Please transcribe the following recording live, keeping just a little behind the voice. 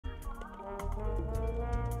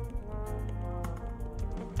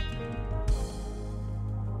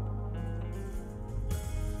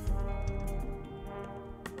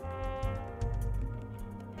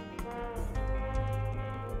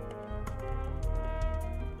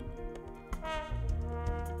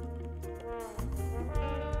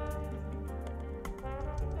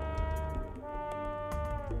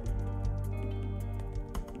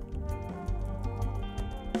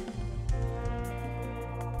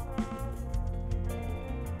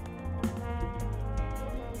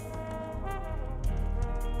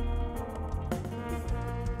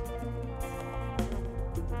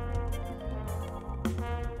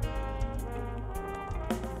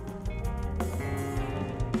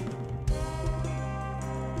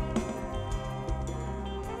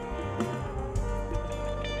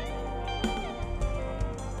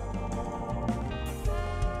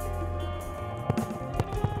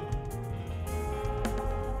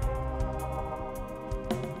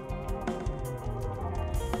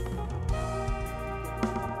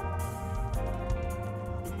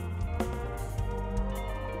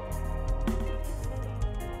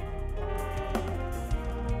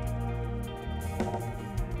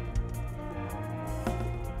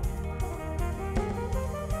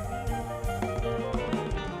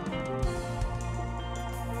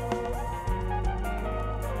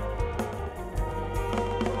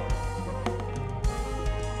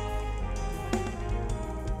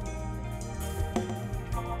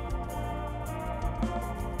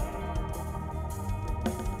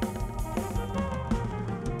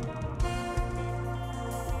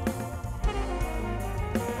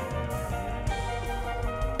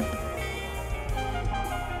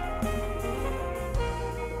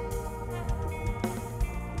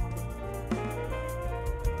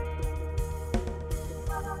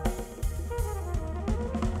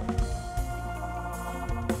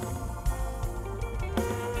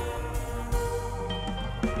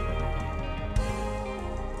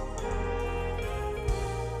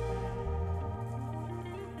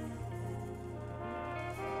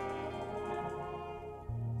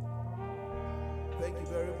Thank you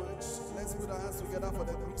very much. Let's put our hands together for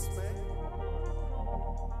the groomsmen.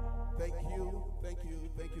 Thank you, thank you,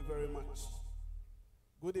 thank you very much.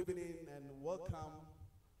 Good evening and welcome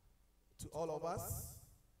to all of us.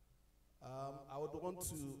 I would want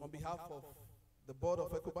to, on behalf of the board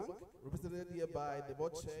of Ecobank, represented here by the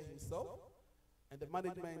board chair himself, and the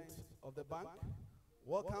management of the bank,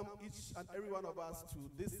 welcome each and every one of us to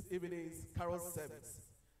this evening's carol service.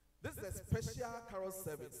 This is a special carol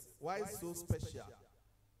service. Why so special?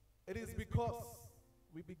 It is because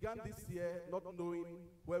we began this year not knowing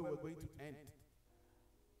where we were going to end.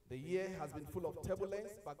 The year has been full of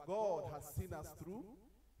turbulence, but God has seen us through.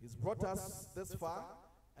 He's brought us this far,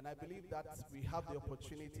 and I believe that we have the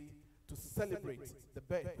opportunity to celebrate the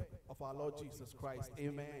birth of our Lord Jesus Christ.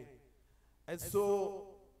 Amen. And so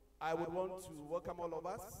I would want to welcome all of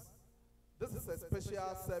us. This is a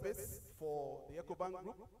special service for the Ecobank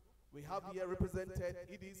Group. We have here represented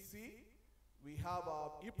EDC, we have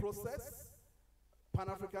E-Process,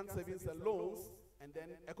 Pan-African Savings and Loans, and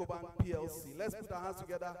then Ecobank PLC. Let's put our hands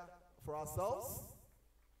together for ourselves.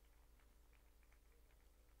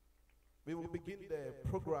 We will begin the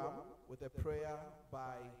program with a prayer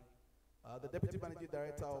by the Deputy Managing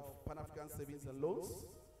Director of Pan-African Savings and Loans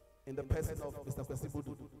in the person of Mr. Kwesi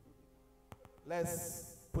Budu.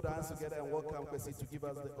 Let's put our hands together and welcome Kwesi to give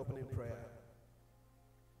us the opening prayer.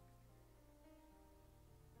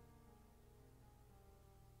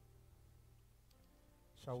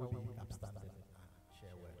 Shall we be upstanding and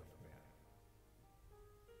share a word of prayer?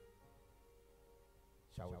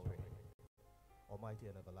 Shall we pray? Almighty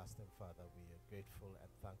and everlasting Father, we are grateful and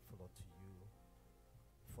thankful unto you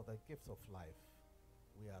for the gift of life.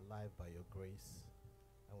 We are alive by your grace,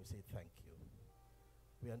 and we say thank you.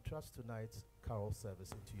 We entrust tonight's carol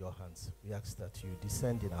service into your hands. We ask that you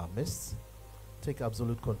descend in our midst, take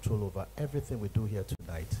absolute control over everything we do here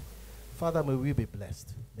tonight. Father, may we be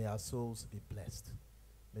blessed. May our souls be blessed.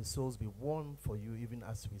 May souls be won for you even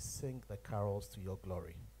as we sing the carols to your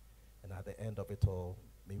glory. And at the end of it all,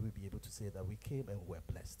 may we be able to say that we came and were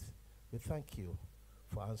blessed. We thank you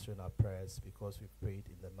for answering our prayers because we prayed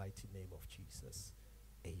in the mighty name of Jesus.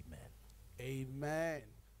 Amen. Amen.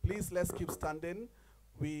 Please, let's keep standing.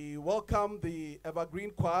 We welcome the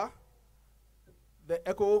Evergreen Choir, the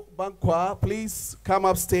Ecobank Choir. Please come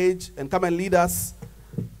up stage and come and lead us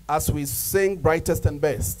as we sing Brightest and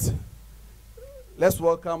Best. Let's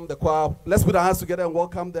welcome the choir. Let's put our hands together and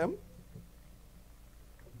welcome them.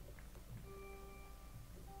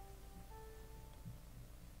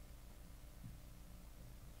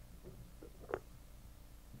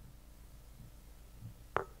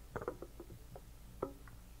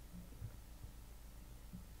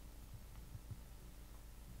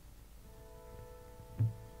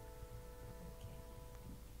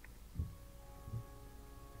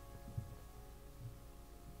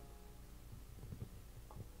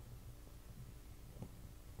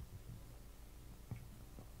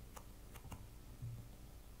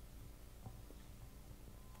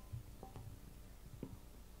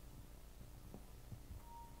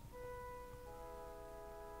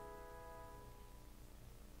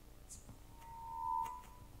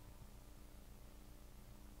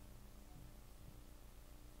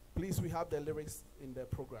 Please, we have the lyrics in the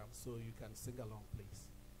program, so you can sing along, please.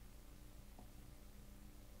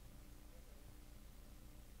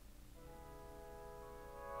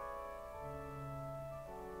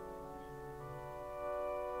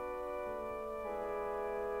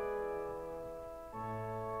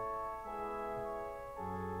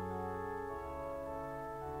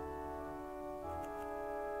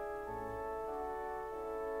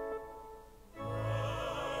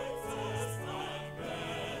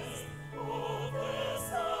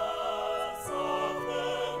 Of the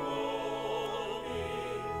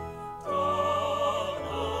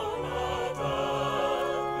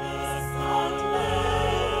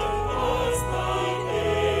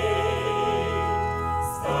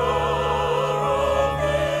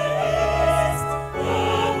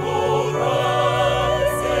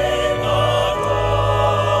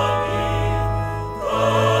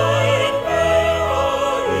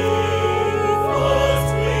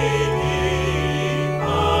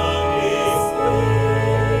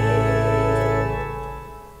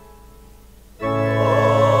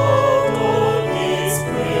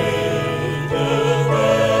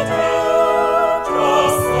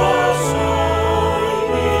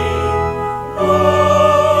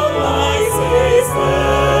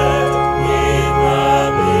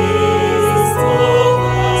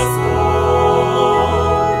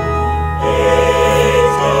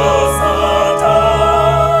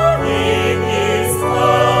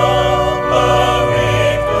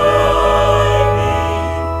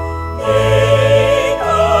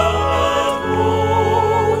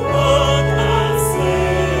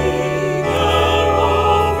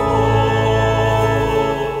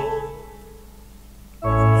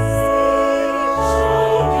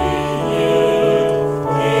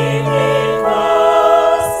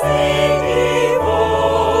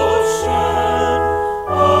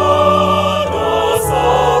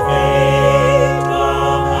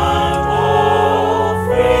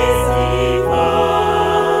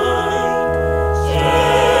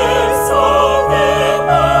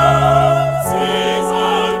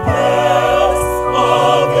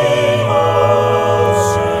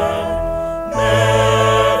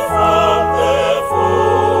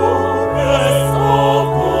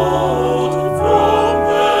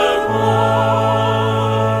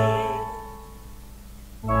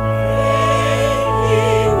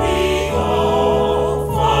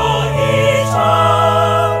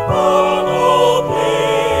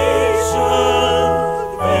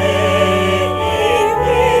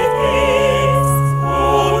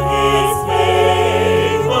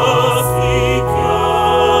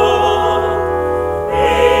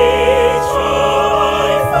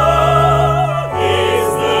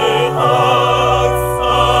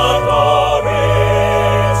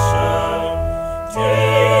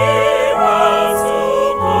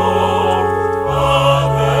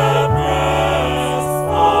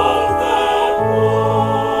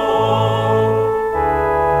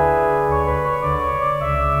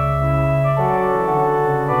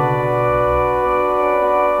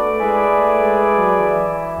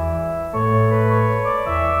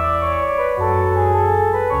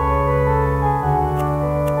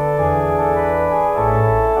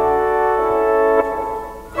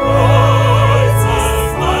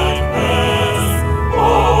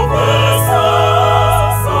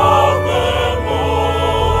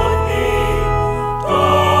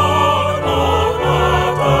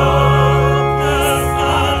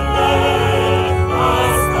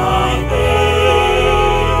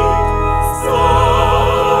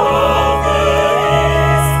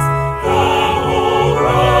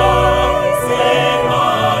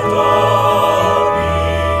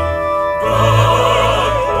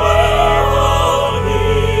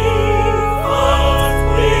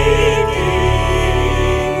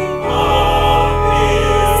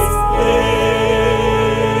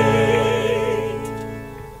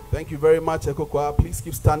very much, Echo Choir. Please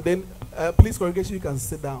keep standing. Please, congregation, you can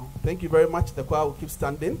sit down. Thank you very much. The choir will keep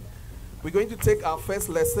standing. We're going to take our first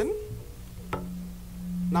lesson.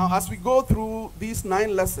 Now, as we go through these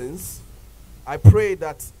 9 lessons, I pray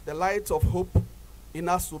that the light of hope in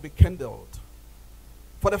us will be kindled.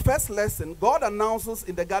 For the first lesson, God announces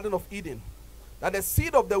in the Garden of Eden that the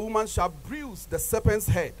seed of the woman shall bruise the serpent's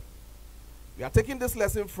head. We are taking this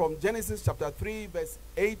lesson from Genesis chapter 3, verse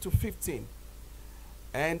 8 to 15.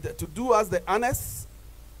 And to do us the honors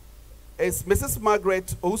is Mrs.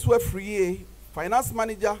 Margaret Oswe-Friye, Finance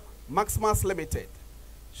Manager, Maximus Limited.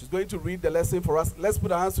 She's going to read the lesson for us. Let's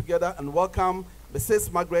put our hands together and welcome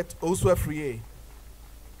Mrs. Margaret Oswe-Friye.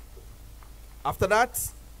 After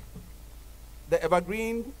that, the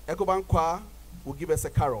Evergreen Ecobank Choir will give us a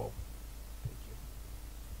carol.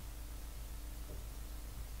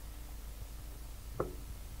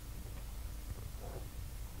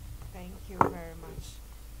 Thank you very much.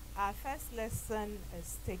 Our first lesson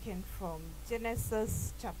is taken from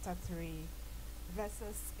Genesis chapter 3,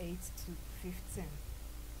 verses 8 to 15.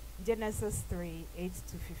 Genesis 3, 8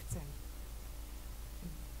 to 15.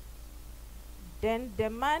 Then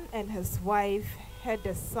the man and his wife heard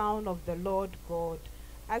the sound of the Lord God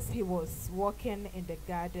as he was walking in the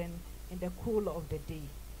garden in the cool of the day.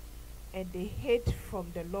 And they hid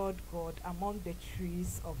from the Lord God among the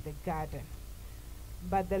trees of the garden.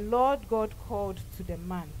 But the Lord God called to the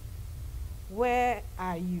man, "Where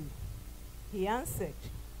are you?" He answered,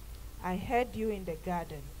 "I heard you in the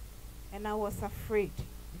garden, and I was afraid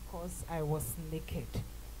because I was naked,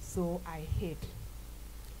 so I hid."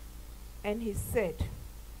 And he said,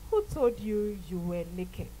 "Who told you you were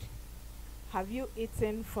naked? Have you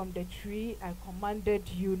eaten from the tree I commanded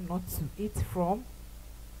you not to eat from?"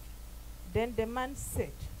 Then the man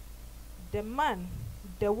said,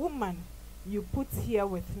 the woman you put here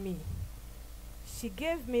with me, she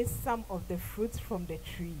gave me some of the fruit from the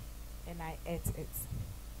tree, and I ate it."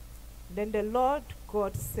 Then the Lord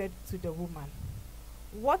God said to the woman,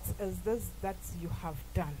 "What is this that you have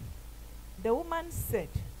done?" The woman said,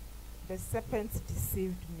 "The serpent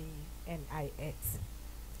deceived me, and I ate."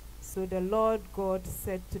 So the Lord God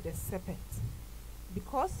said to the serpent,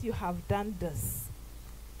 "Because you have done this,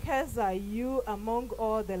 cursed are you among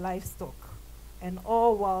all the livestock and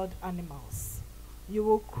all wild animals. You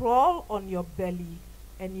will crawl on your belly,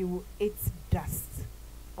 and you will eat dust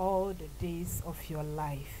all the days of your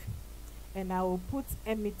life. And I will put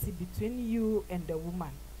enmity between you and the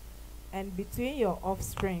woman, and between your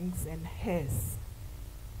offsprings and hers.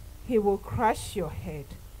 He will crush your head,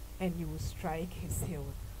 and you will strike his heel."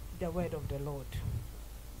 The word of the Lord.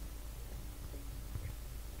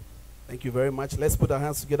 Thank you very much. Let's put our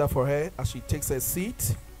hands together for her as she takes her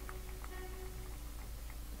seat.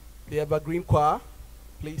 The Evergreen Choir,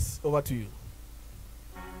 please, over to you.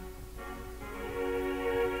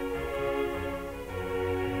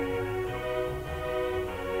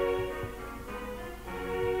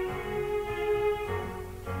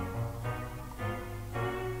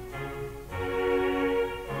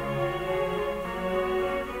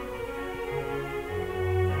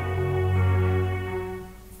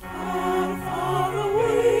 Far, far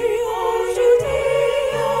away, all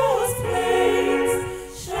Judea's plains,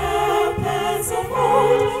 shepherds of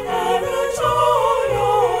old, ever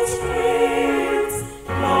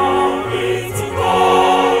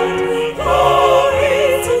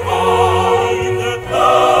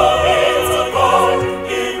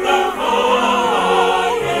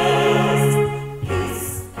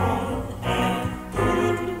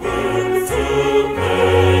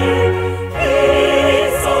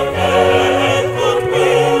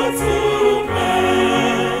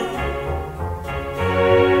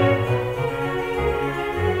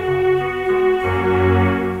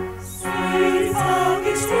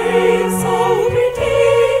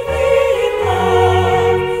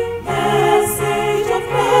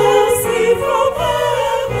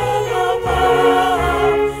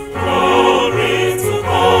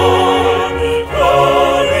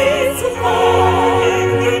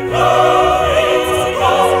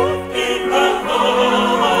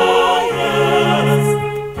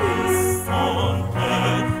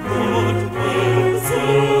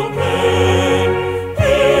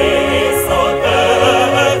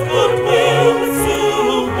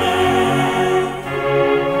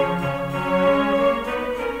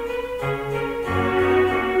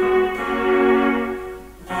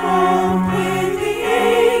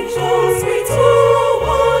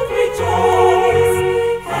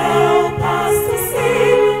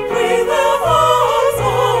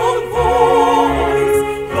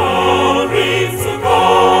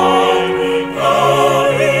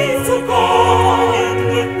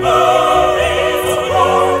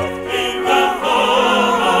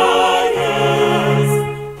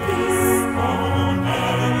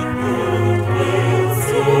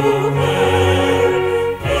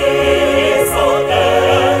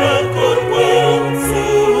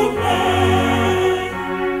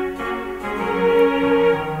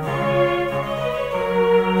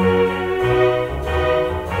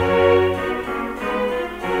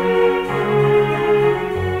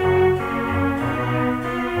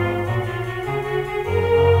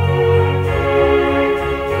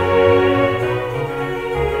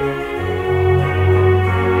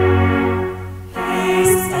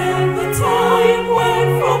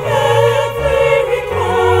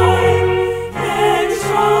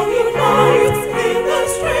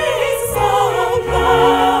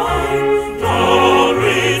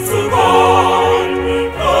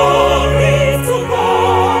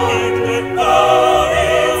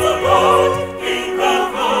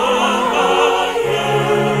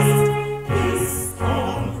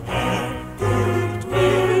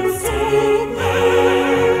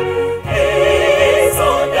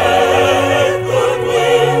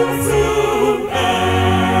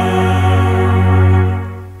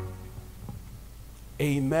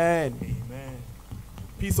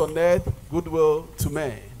peace on earth, goodwill to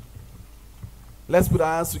men. Let's put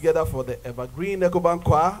our hands together for the Evergreen Ecobank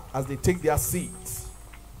Choir as they take their seats.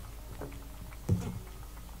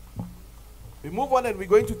 We move on and we're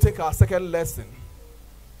going to take our second lesson.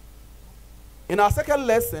 In our second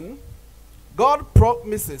lesson, God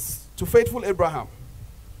promises to faithful Abraham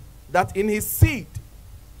that in his seed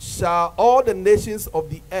shall all the nations of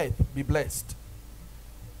the earth be blessed.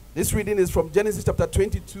 This reading is from Genesis chapter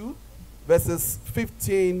 22, verses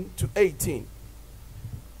 15 to 18.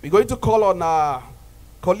 We're going to call on our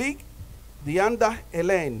colleague, Deanda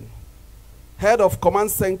Helene, head of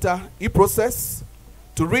Command Center e-process,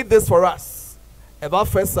 to read this for us about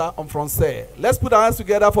Fessa en français. Let's put our hands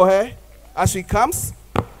together for her as she comes.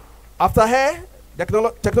 After her,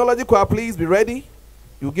 technology choir, please be ready.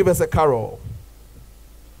 You'll give us a carol.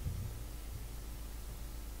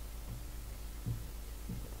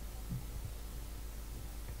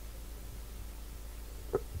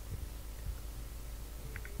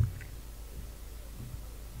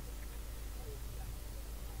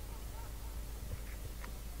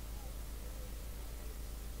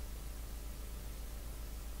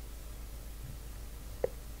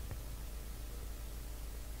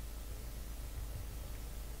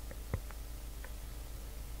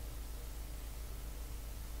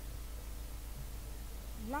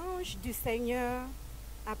 L'ange du Seigneur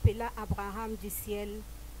appela Abraham du ciel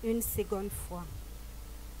une seconde fois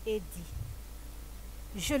et dit,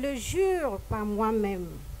 « Je le jure par moi-même,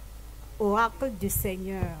 oracle du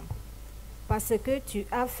Seigneur, parce que tu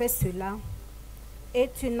as fait cela et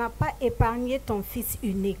tu n'as pas épargné ton fils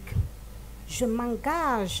unique. Je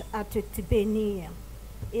m'engage à te bénir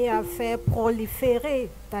et à faire proliférer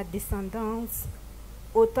ta descendance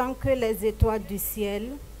autant que les étoiles du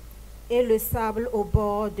ciel et le sable au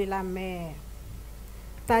bord de la mer.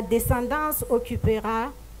 Ta descendance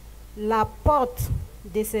occupera la porte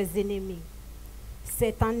de ses ennemis.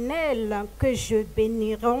 C'est en elle que se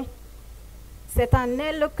béniront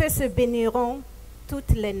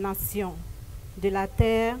toutes les nations de la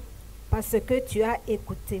terre parce que tu as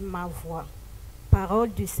écouté ma voix. » Parole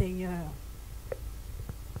du Seigneur.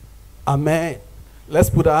 Amen. Let's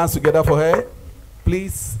put our hands together for her.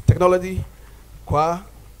 Please, technology, choir,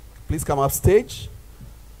 please come up stage.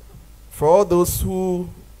 For all those who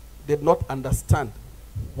did not understand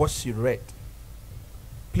what she read,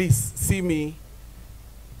 please see me,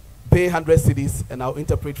 pay 100 cedis, and I'll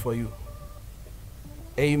interpret for you.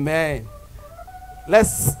 Amen.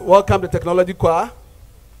 Let's welcome the technology choir.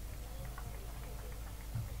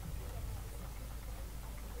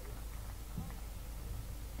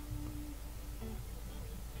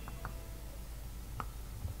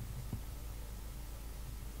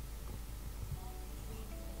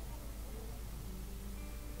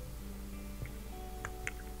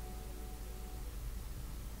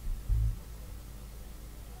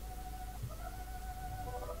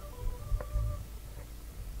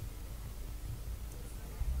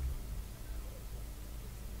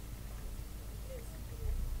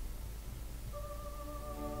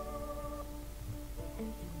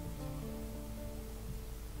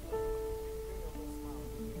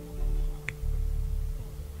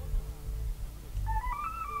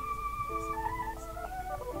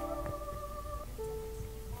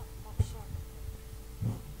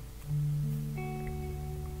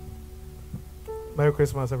 Merry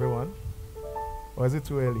Christmas, everyone. Or is it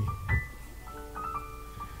too early?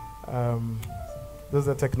 This is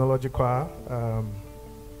a technology choir.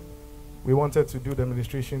 We wanted to do the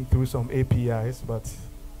administration through some APIs, but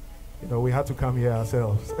we had to come here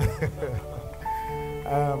ourselves.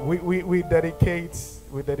 We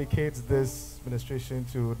dedicate this administration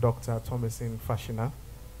to Dr. Thomasin Fashina,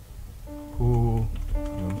 who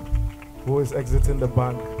is exiting the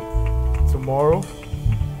bank tomorrow.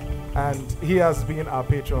 And he has been our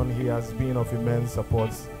patron. He has been of immense support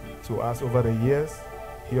to us over the years.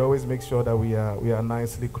 He always makes sure that we are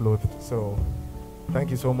nicely clothed. So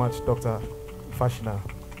thank you so much, Dr. Fashina.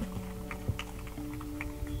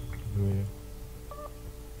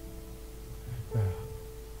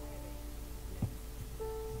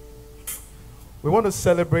 We want to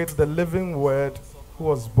celebrate the living word who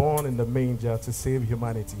was born in the manger to save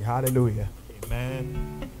humanity. Hallelujah.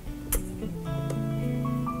 Amen.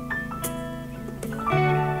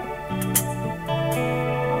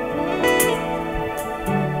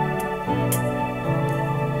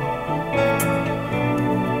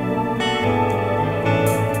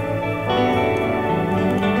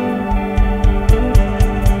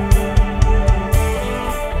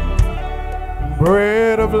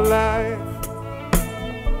 Bread of life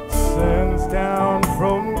sends down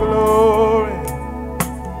from glory,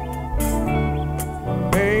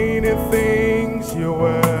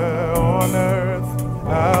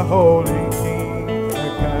 Holy King, the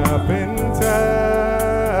carpenter.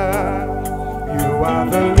 You are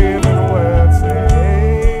the living word,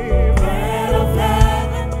 say, Bread of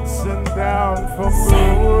heaven, sent down from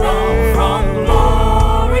sent down from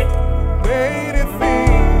glory, made it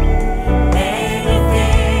things. made the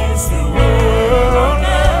things you were on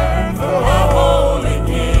earth. The Holy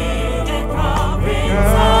King, the carpenter.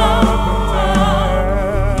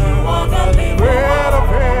 You are the living Bread of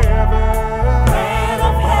heaven, bread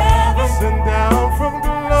of heaven, sent down from sent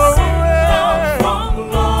down glory, from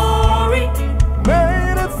glory,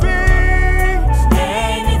 made it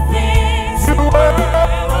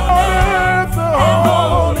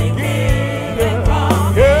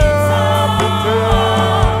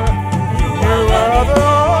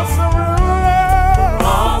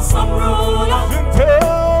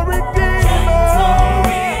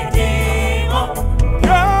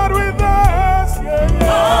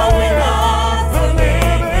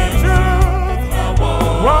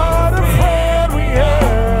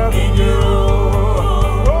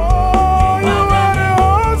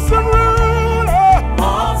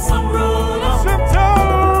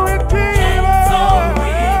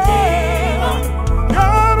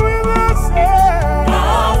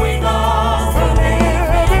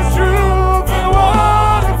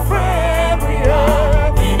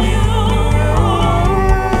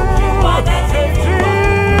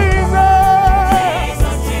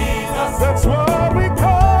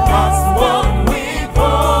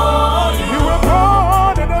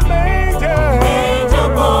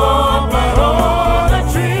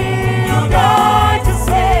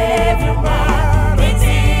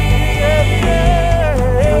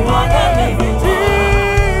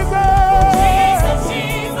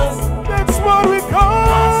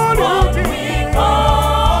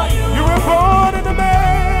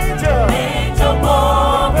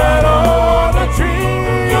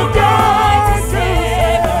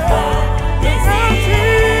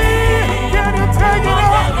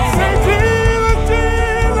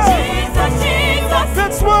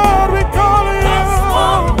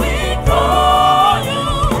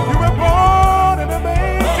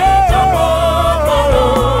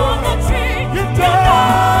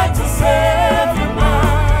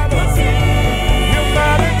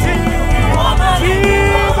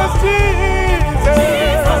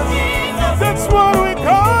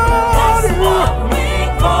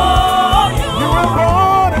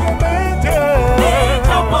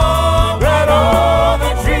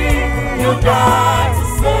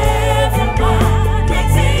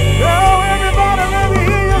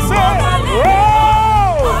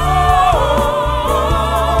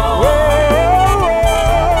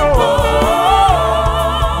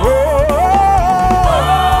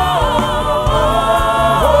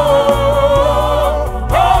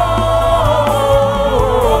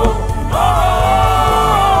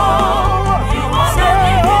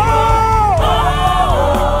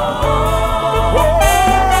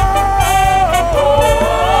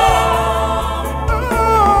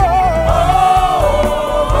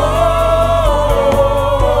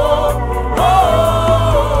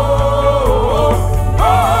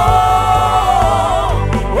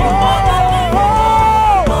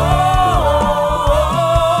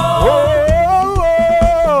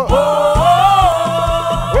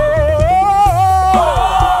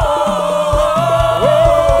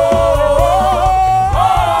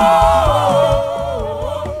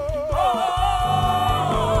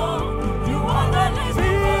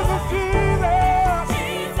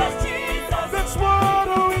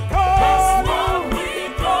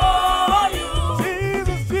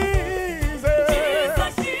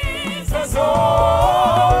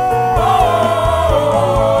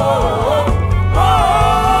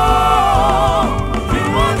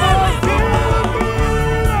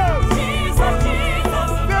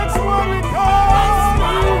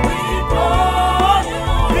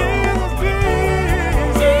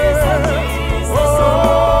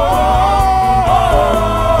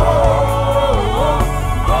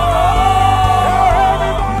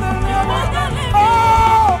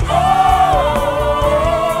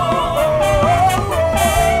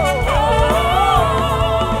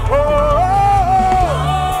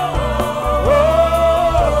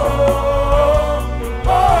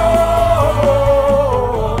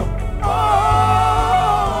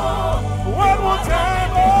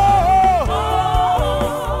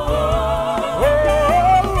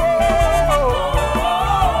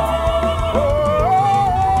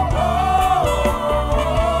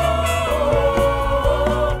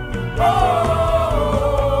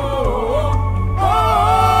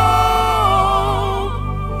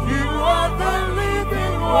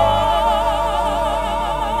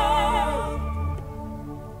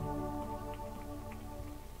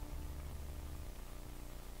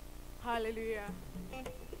Hallelujah.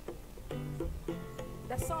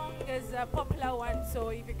 The song is a popular one, so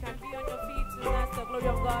if you can be on your feet to dance the glory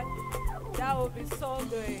of God, that would be so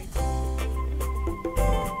great.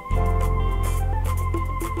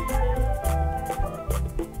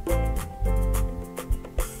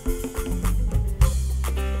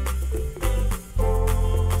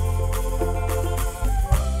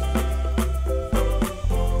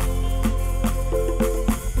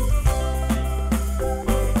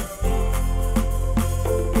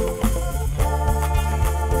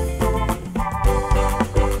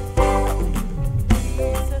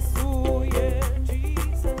 Jesus, oh yeah,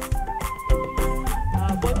 Jesus.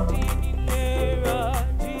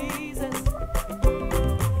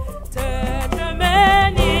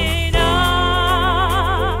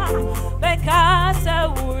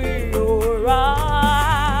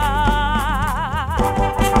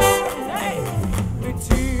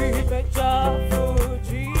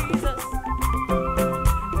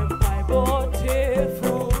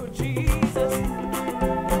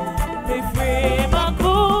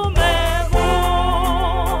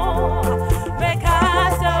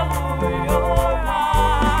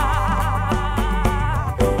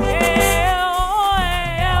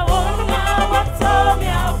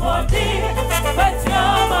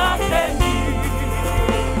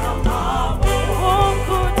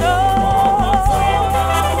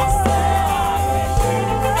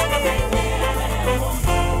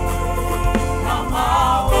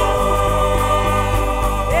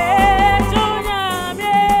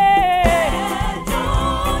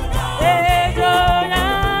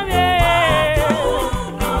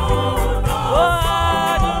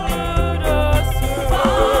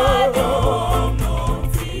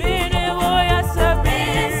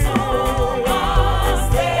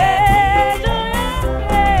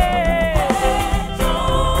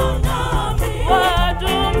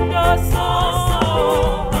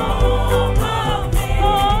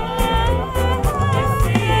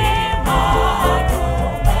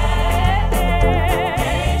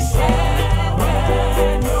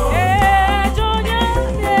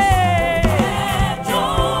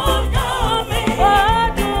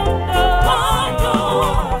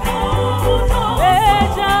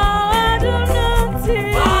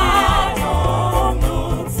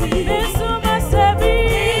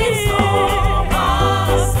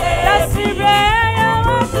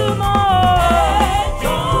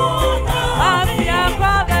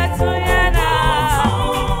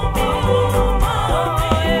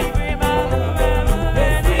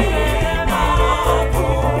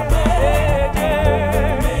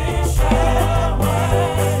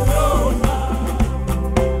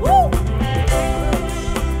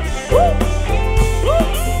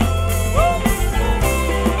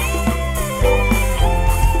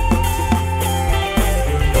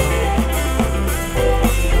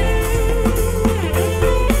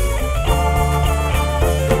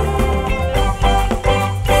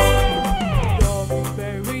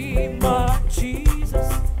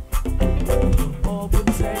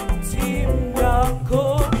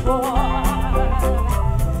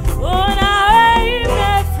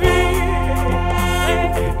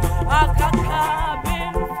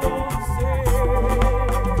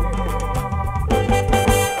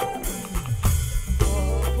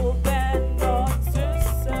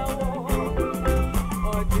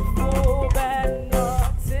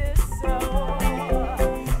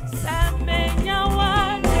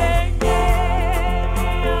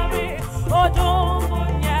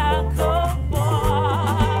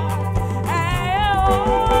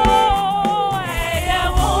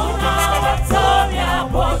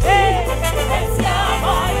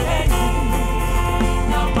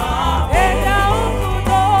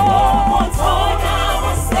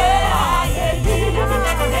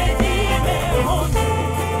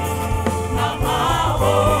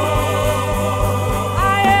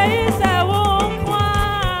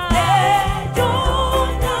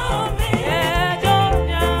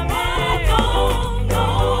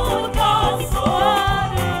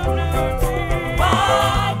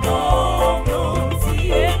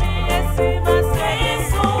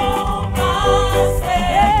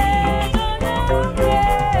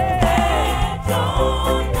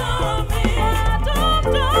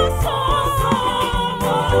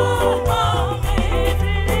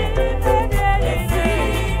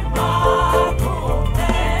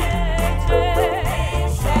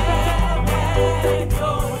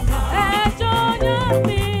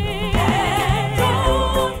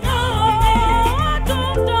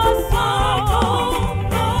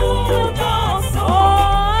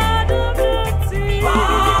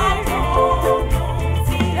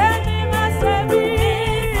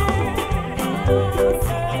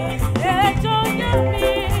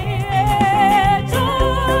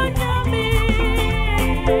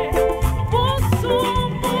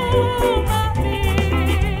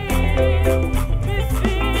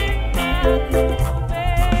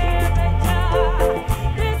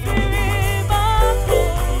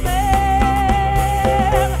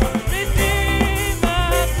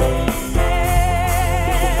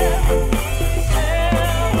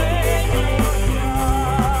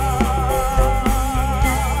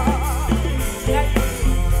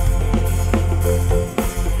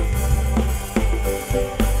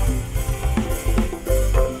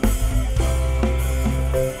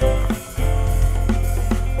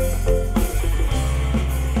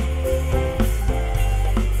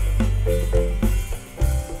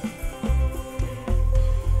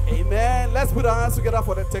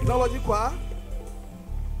 Technology choir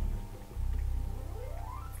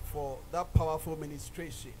for that powerful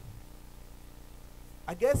ministration.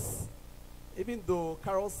 I guess even though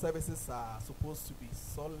carol services are supposed to be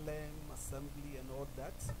solemn, assembly and all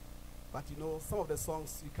that, but you know, some of the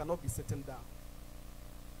songs you cannot be sitting down.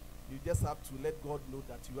 You just have to let God know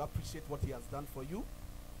that you appreciate what he has done for you.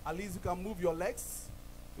 At least you can move your legs,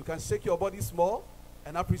 you can shake your body small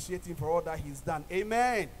and appreciate him for all that he's done.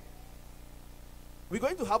 Amen. We're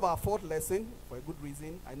going to have our fourth lesson for a good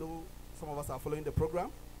reason. I know some of us are following the program.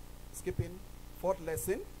 Skipping fourth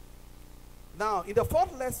lesson. Now, in the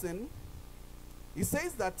fourth lesson, it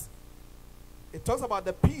says that it talks about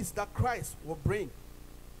the peace that Christ will bring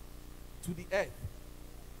to the earth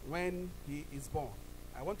when he is born.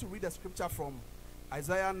 I want to read a scripture from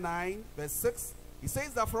Isaiah 9, verse 6. It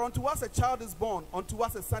says that, for unto us a child is born, unto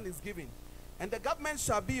us a son is given, and the government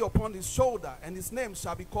shall be upon his shoulder, and his name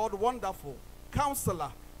shall be called Wonderful,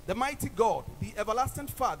 Counselor, the Mighty God, the Everlasting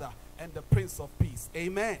Father, and the Prince of Peace.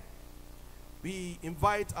 Amen. We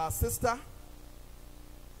invite our sister,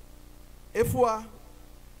 Efua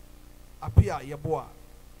Apia Yeboah,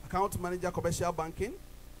 Account Manager, Commercial Banking,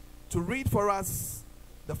 to read for us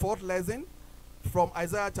the fourth lesson from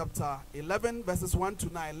Isaiah chapter 11, verses 1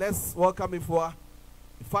 to 9. Let's welcome Efua.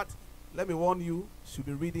 In fact, let me warn you, she'll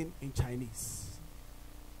be reading in Chinese.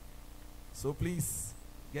 So please,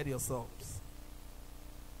 get yourselves.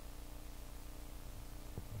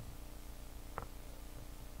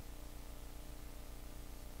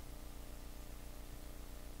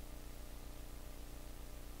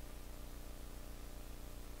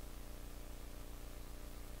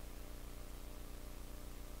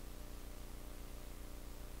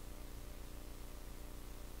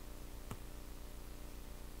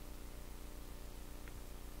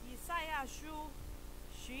书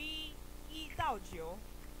11到9，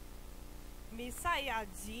弥赛亚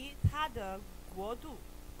及他的国度。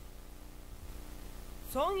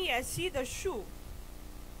从野西的树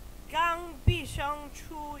刚必生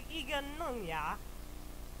出一根嫩芽，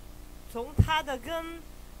从它的根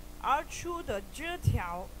而出的枝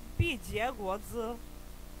条必结果子。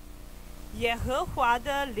耶和华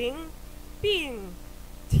的灵必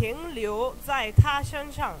停留在他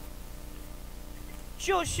身上，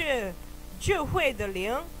就是智慧的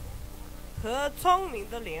灵和聪明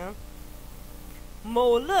的灵，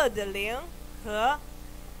谋略的灵和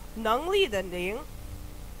能力的灵，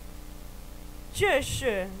知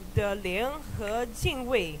识的灵和敬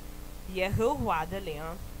畏耶和华的灵。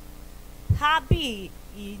他必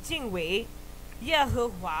以敬畏耶和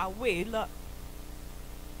华为乐。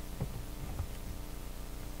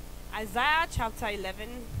Isaiah chapter 11,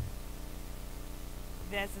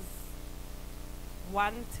 verses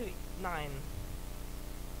 1 to 9.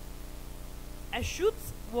 A shoot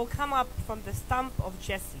will come up from the stump of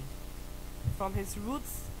Jesse. From his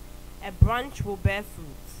roots, a branch will bear fruit.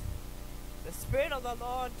 The Spirit of the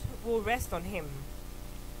Lord will rest on him,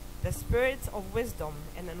 the Spirit of wisdom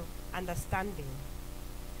and understanding,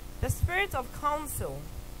 the Spirit of counsel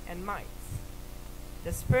and might,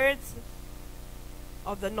 the Spirit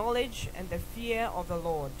of the knowledge and the fear of the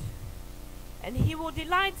Lord. And he will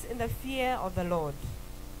delight in the fear of the Lord.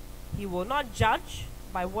 He will not judge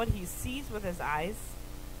by what he sees with his eyes,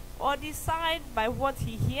 or decide by what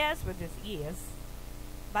he hears with his ears,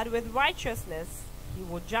 but with righteousness he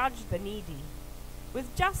will judge the needy.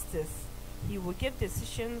 With justice he will give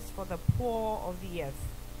decisions for the poor of the earth.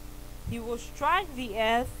 He will strike the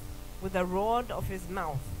earth with the rod of his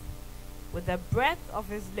mouth. With the breath of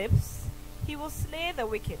his lips he will slay the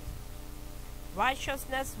wicked.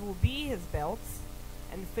 Righteousness will be his belt,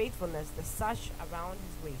 and faithfulness the sash around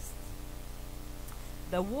his waist.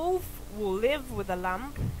 The wolf will live with the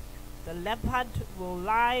lamb, the leopard will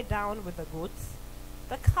lie down with the goats,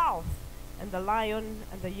 the calf and the lion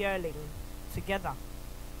and the yearling together,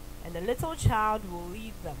 and the little child will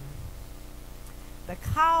lead them. The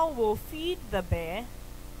cow will feed the bear,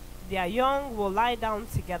 their young will lie down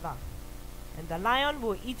together, and the lion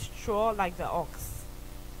will eat straw like the ox.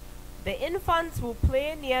 The infant will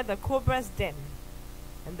play near the cobra's den,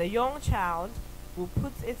 and the young child will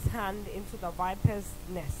put its hand into the viper's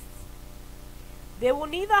nest. They will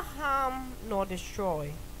neither harm nor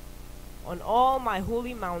destroy on all my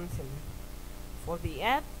holy mountain, for the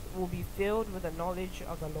earth will be filled with the knowledge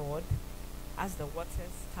of the Lord as the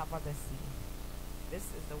waters cover the sea. This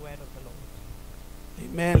is the word of the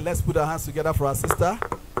Lord. Amen. Let's put our hands together for our sister.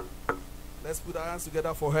 Let's put our hands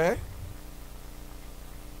together for her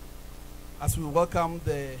as we welcome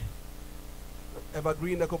the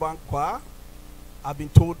Evergreen Ecobank choir. I've been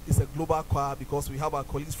told it's a global choir because we have our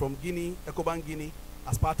colleagues from Guinea, Ecobank Guinea,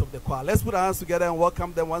 as part of the choir. Let's put our hands together and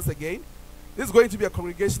welcome them once again. This is going to be a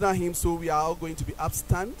congregational hymn, so we are all going to be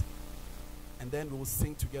upstand, and then we will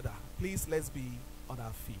sing together. Please, let's be on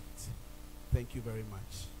our feet. Thank you very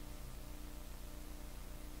much.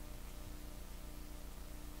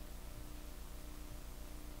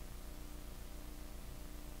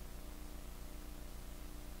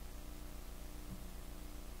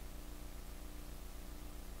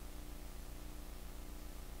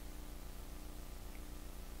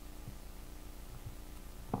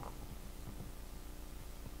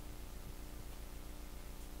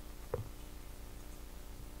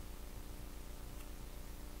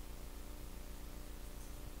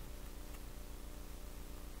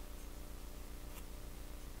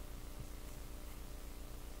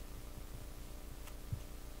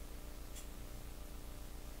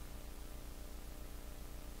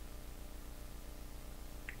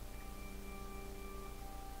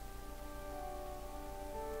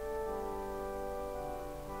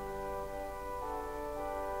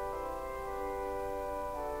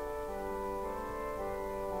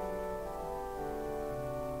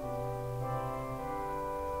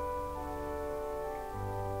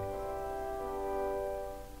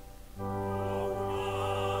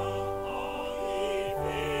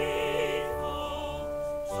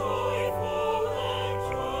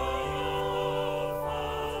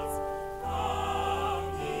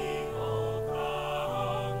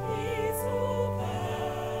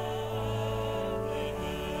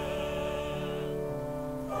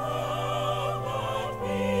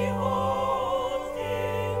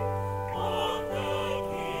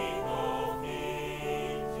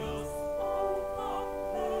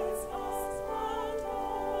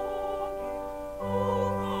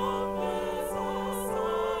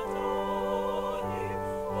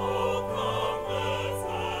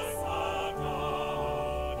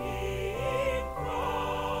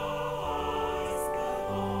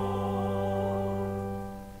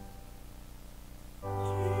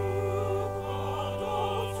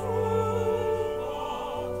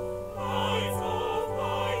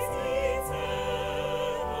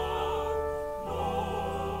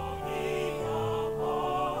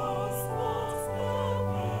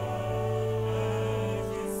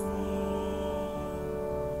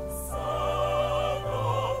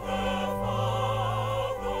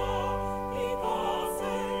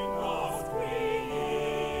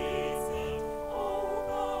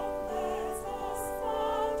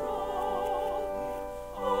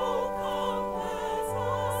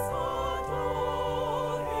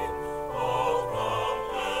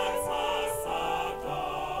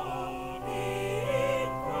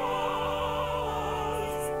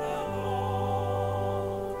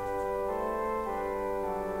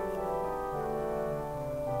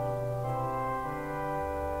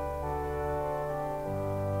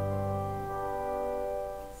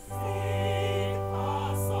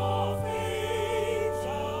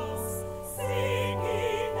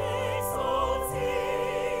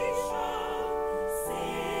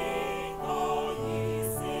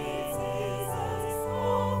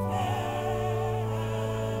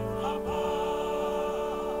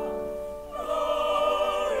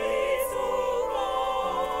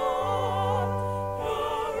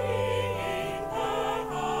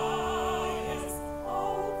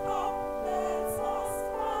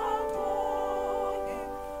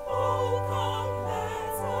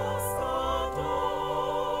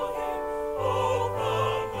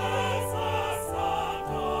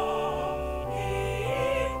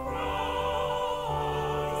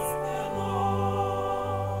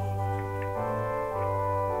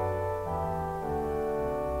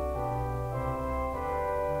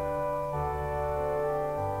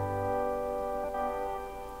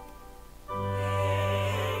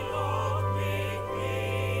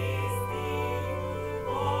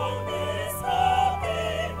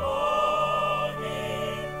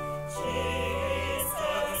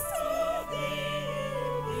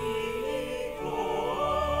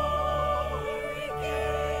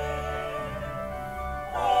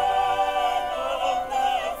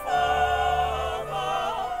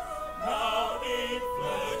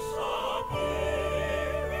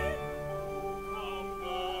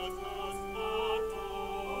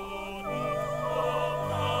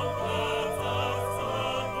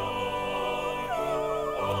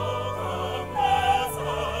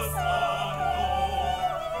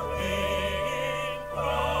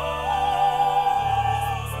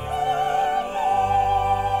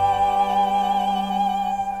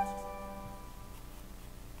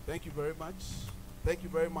 Thank you very much. Thank you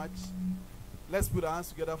very much. Let's put our hands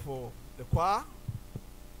together for the choir,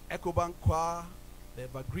 Ecobank choir, the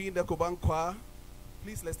Evergreen Ecobank choir.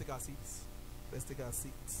 Please, let's take our seats. Let's take our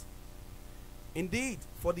seats. Indeed,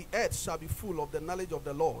 for the earth shall be full of the knowledge of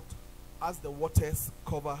the Lord, as the waters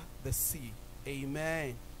cover the sea.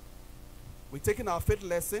 Amen. We're taking our faith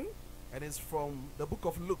lesson, and it's from the book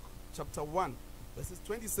of Luke, chapter 1, verses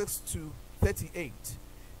 26 to 38.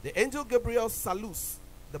 The angel Gabriel salutes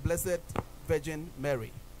the Blessed Virgin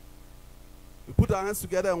Mary. We put our hands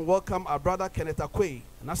together and welcome our brother Kenneth Akwe,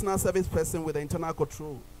 a national service person with the Internal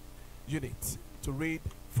Control Unit, to read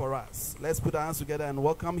for us. Let's put our hands together and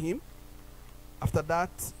welcome him. After that,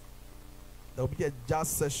 there will be a jazz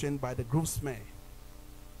session by the groomsmen.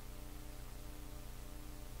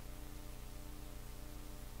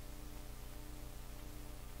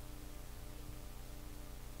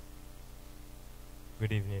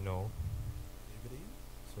 Good evening, all. Good evening.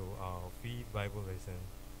 So our free Bible lesson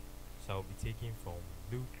shall be taken from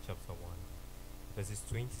Luke chapter 1, verses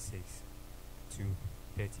 26 to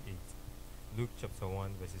 38. Luke chapter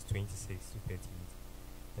 1, verses 26 to 38.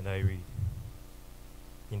 And I read,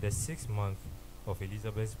 In the 6th month of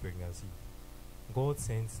Elizabeth's pregnancy, God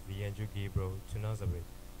sent the angel Gabriel to Nazareth,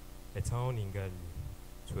 a town in Galilee,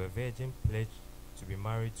 to a virgin pledged to be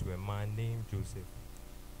married to a man named Joseph,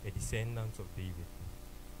 a descendant of David.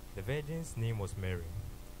 The virgin's name was Mary.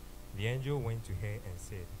 The angel went to her and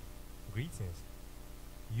said, Greetings,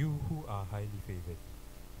 you who are highly favored.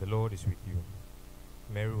 The Lord is with you.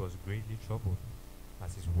 Mary was greatly troubled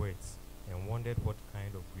at his words and wondered what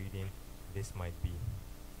kind of greeting this might be.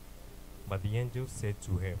 But the angel said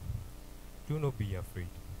to her, Do not be afraid,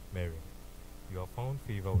 Mary. You have found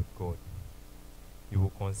favor with God. You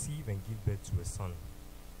will conceive and give birth to a son,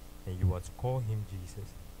 and you are to call him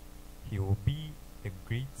Jesus. He will be a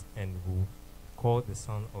great and will call the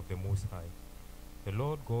Son of the Most High. The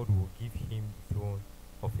Lord God will give him the throne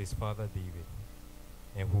of his father David,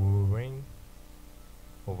 and who will reign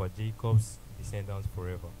over Jacob's descendants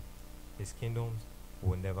forever. His kingdom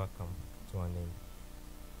will never come to an end.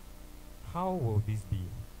 How will this be?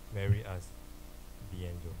 Mary asked the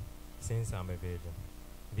angel, since I'm a virgin.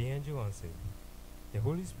 The angel answered, The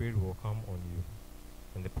Holy Spirit will come on you,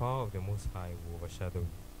 and the power of the Most High will overshadow you.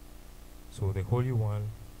 So the Holy One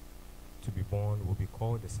to be born will be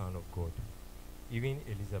called the Son of God. Even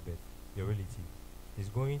Elizabeth, your relative, is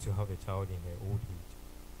going to have a child in her old age,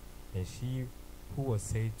 and she who was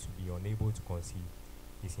said to be unable to conceive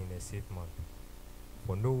is in her 6th month.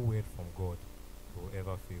 For no word from God will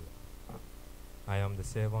ever fail. I am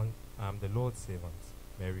the Lord's servant,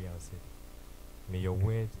 Mary answered. May your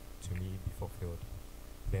word to me be fulfilled.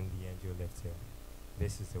 Then the angel left her.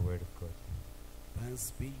 This is the word of God.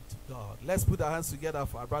 Thanks be to God. Let's put our hands together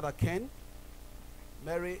for our brother Ken.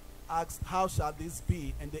 Mary asked, How shall this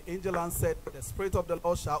be? And the angel answered, The Spirit of the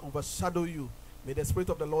Lord shall overshadow you. May the Spirit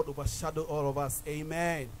of the Lord overshadow all of us.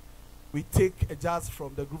 Amen. We take a jazz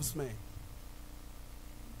from the groomsmen.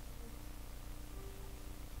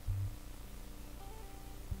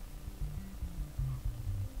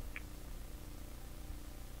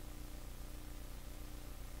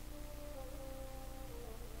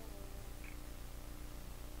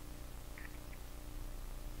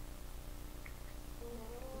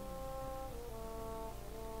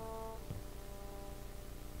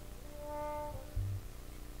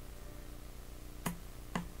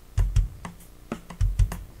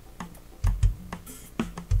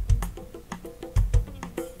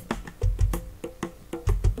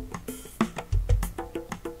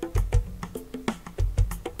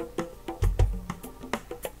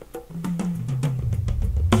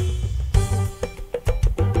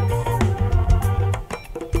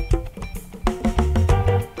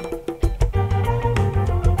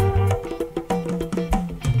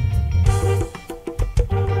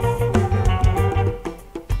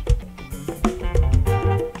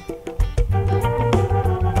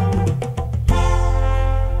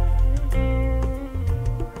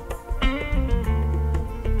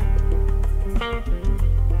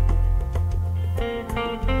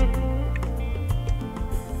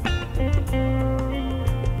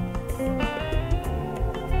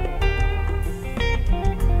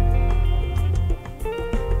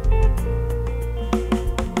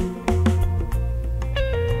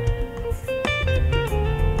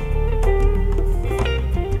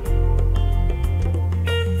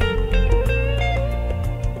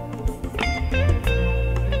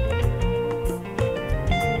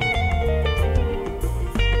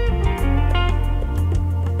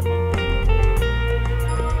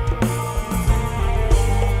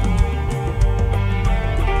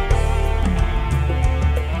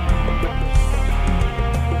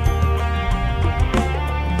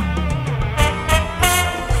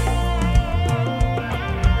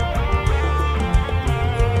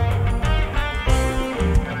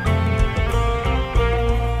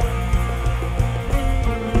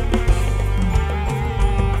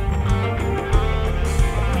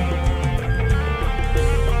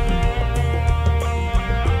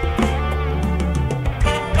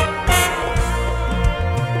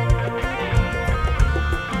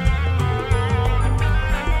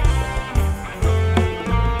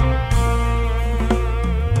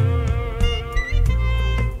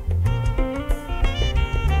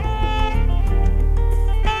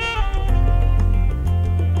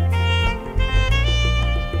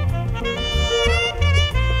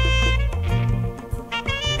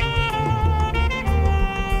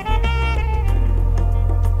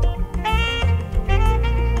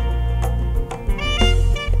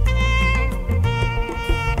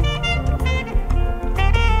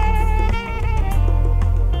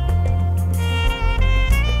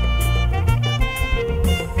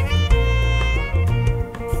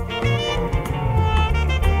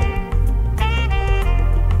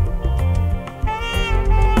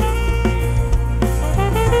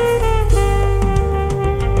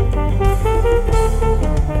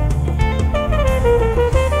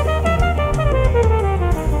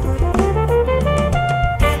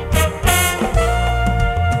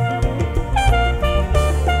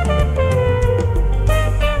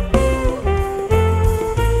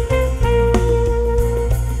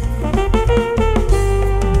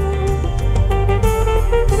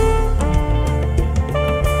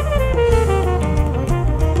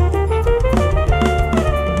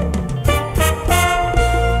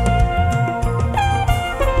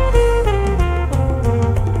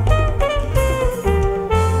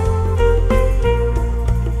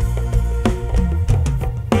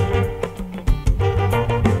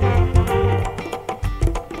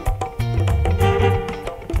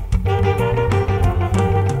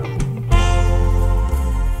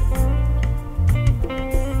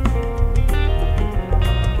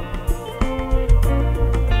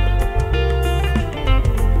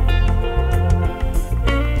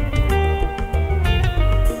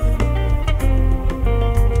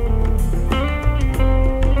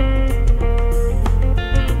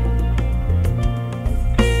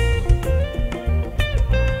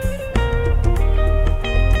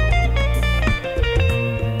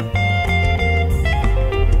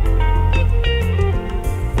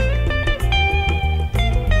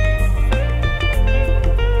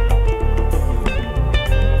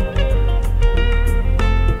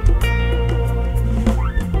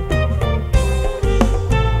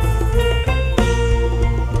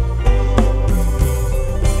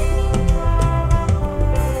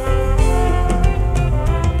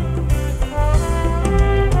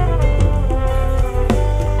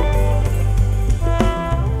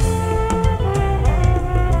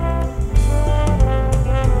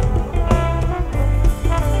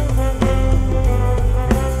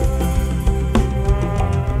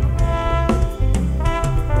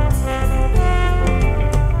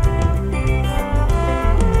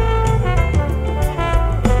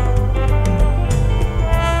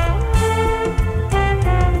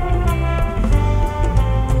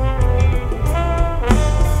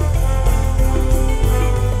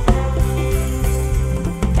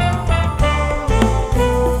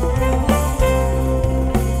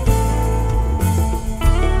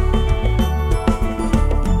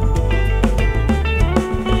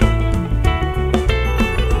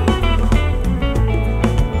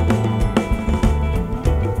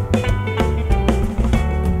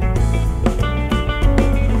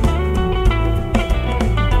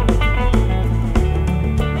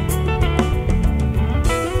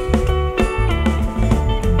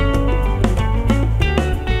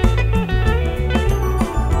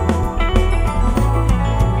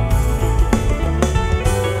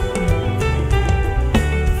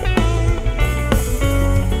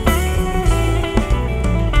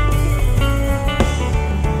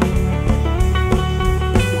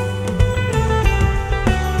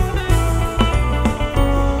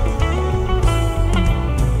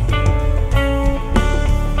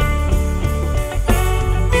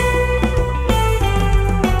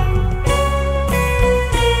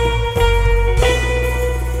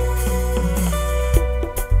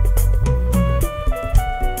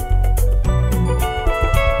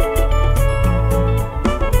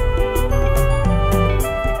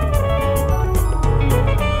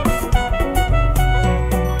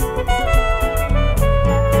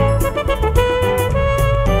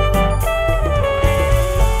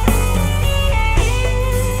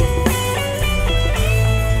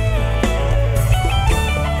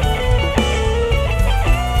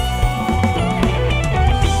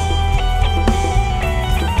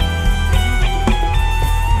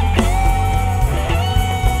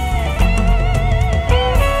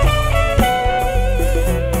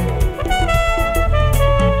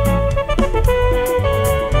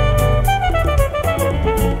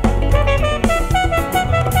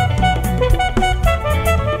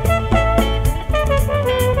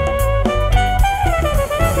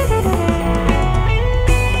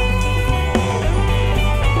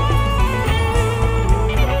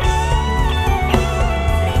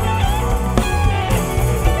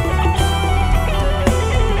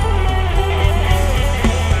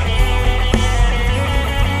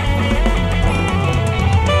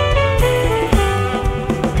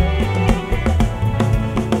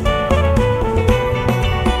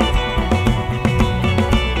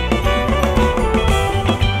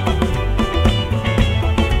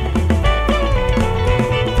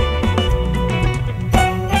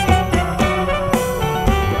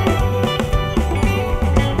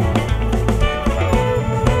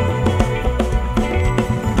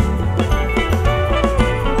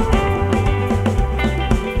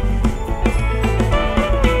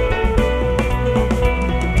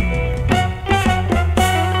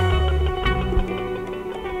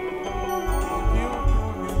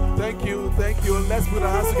 put our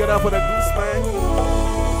hands together for the gooseman.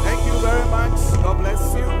 Thank you very much. God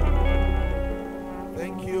bless you.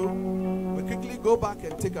 Thank you. We quickly go back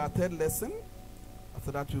and take our third lesson.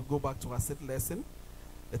 After that, we'll go back to our sixth lesson.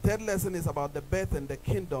 The third lesson is about the birth and the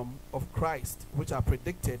kingdom of Christ, which are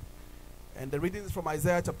predicted. And the reading is from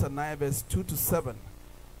Isaiah chapter 9, verse 2 to 7.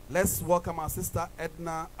 Let's welcome our sister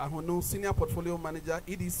Edna Ahonu, Senior Portfolio Manager,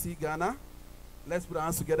 EDC Ghana. Let's put our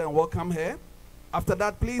hands together and welcome her. After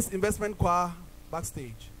that, please, investment choir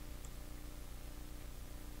backstage.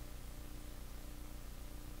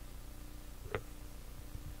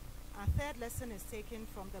 Our third lesson is taken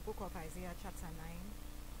from the book of Isaiah chapter 9,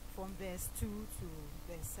 from verse 2 to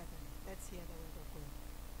verse 7. Let's hear the word of God.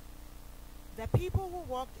 The people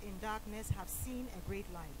who walked in darkness have seen a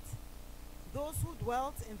great light. Those who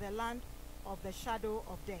dwelt in the land of the shadow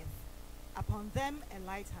of death, upon them a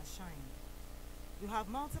light has shined. You have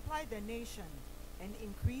multiplied the nation and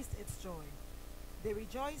increased its joy. They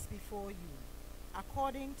rejoice before you,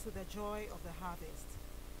 according to the joy of the harvest,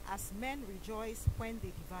 as men rejoice when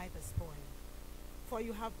they divide the spoil. For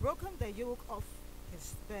you have broken the yoke of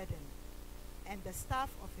his burden, and the staff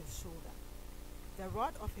of his shoulder, the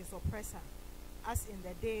rod of his oppressor, as in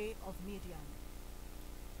the day of Midian.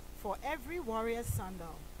 For every warrior's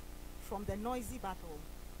sandal, from the noisy battle,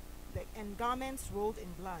 and garments rolled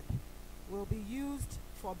in blood, will be used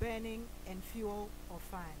for burning and fuel or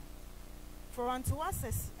fire. For unto us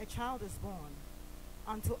a child is born,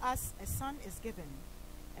 unto us a son is given,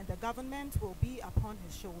 and the government will be upon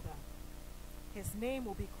his shoulder. His name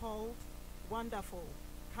will be called Wonderful,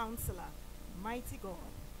 Counselor, Mighty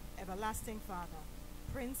God, Everlasting Father,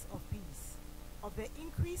 Prince of Peace. Of the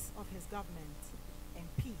increase of his government and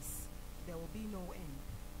peace there will be no end,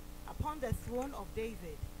 upon the throne of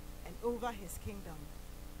David and over his kingdom,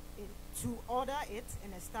 to order it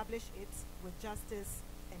and establish it with justice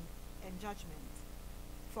and judgment.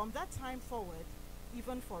 From that time forward,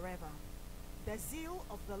 even forever, the zeal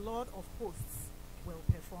of the Lord of hosts will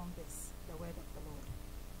perform this. The word of the Lord.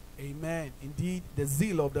 Amen. Indeed, the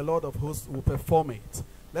zeal of the Lord of hosts will perform it.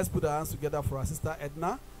 Let's put our hands together for our sister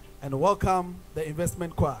Edna and welcome the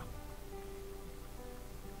investment choir.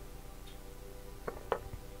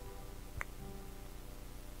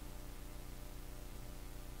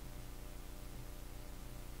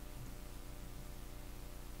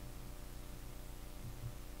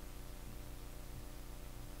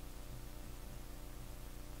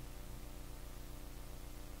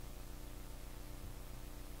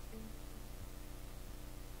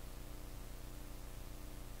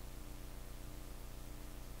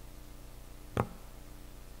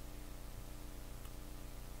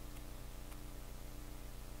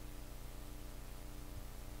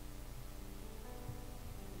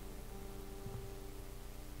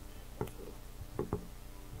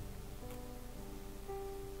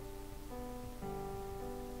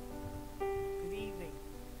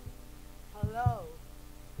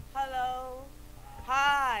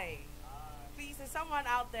 Someone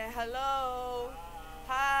out there, hello,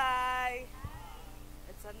 hi.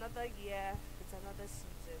 It's another year, it's another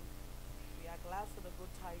season. We are glad for the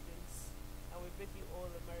good tidings, and we bid you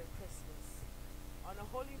all a Merry Christmas. On a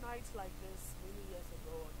holy night like this, many years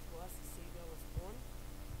ago, unto us a Savior was born,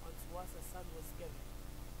 unto us a Son was given.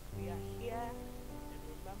 We are here in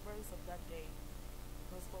remembrance of that day,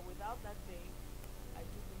 because for without that day, I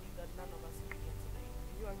do believe that none of us will be here tonight.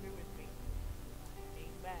 Do you agree with me?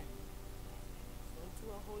 Amen. To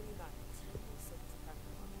a holy night, we'll sing to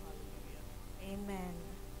Hallelujah. Amen.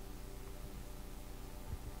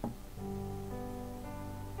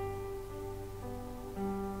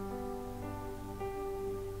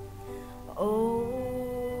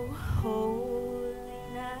 Oh, holy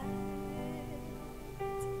night,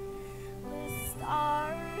 the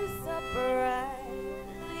stars are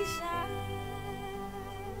brightly shining.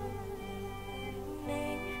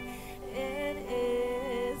 It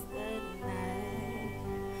is the night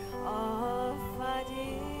of our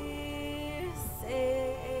dear Savior.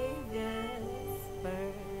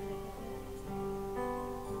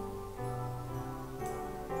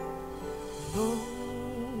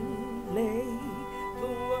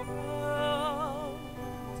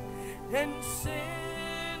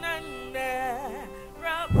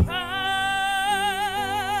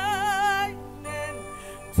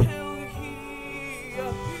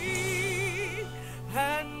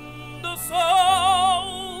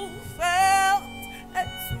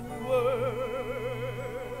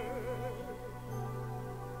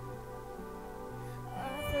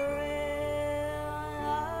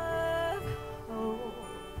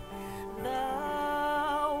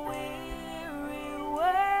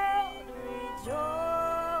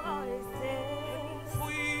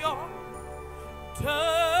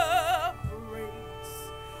 celebrates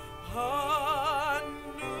a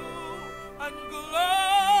new and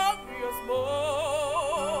glorious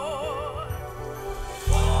morn.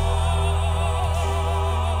 Fall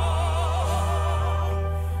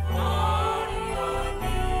on your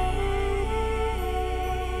knees.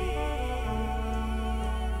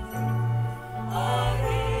 Oh,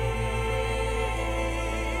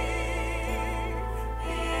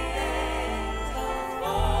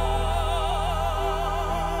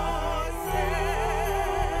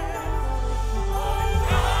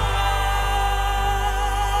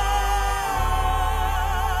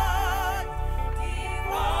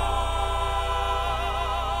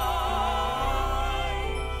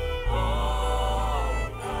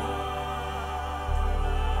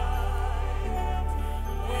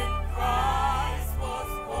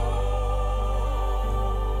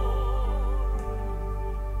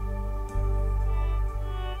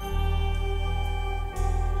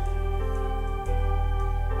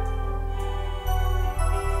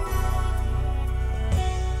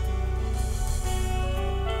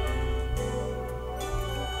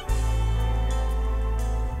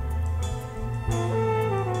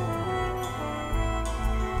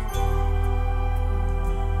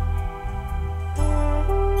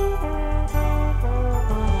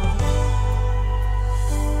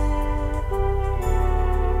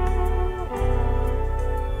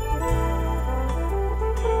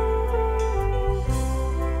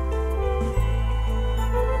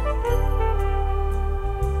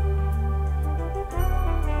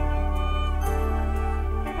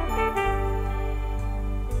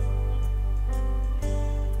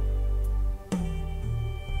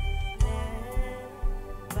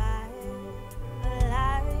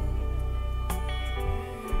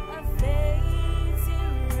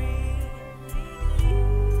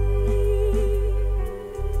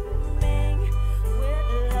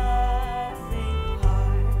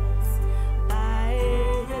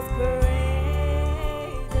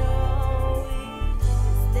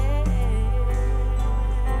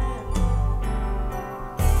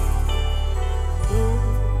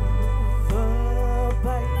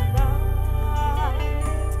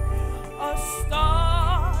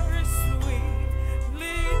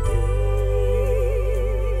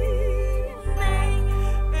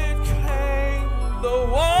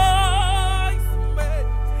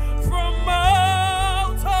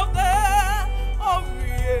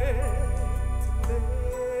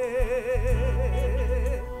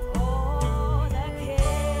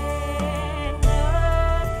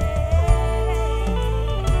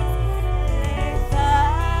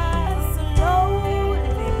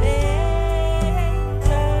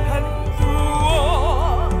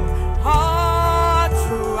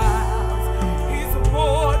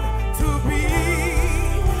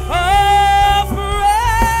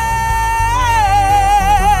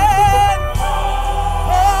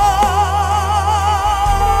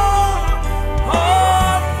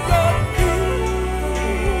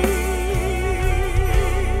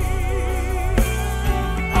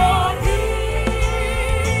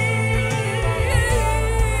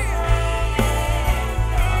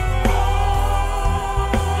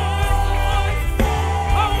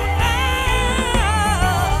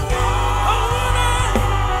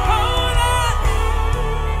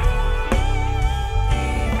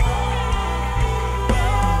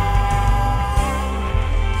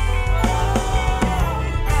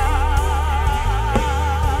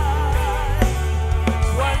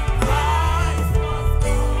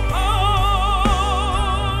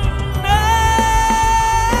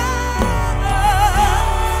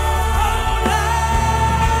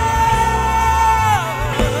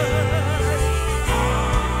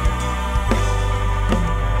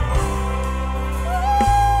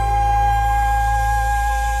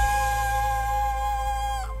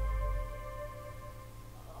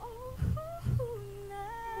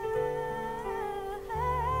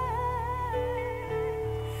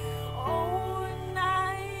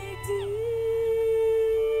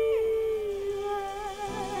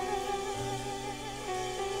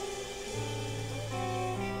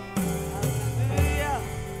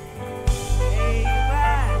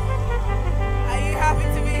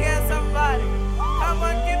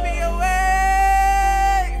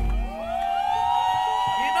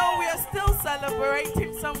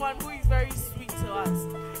 someone who is very sweet to us.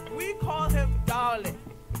 We call him darling.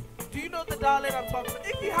 Do you know the darling I'm talking about?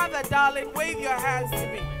 If you have a darling, wave your hands to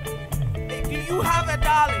me. Do you have a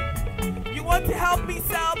darling? You want to help me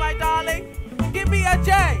sell my darling? Give me a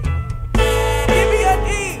J. Give me an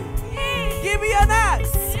E. Give me an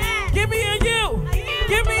S. Give me a U.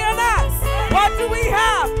 Give me an S. What do we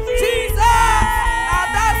have? Jesus!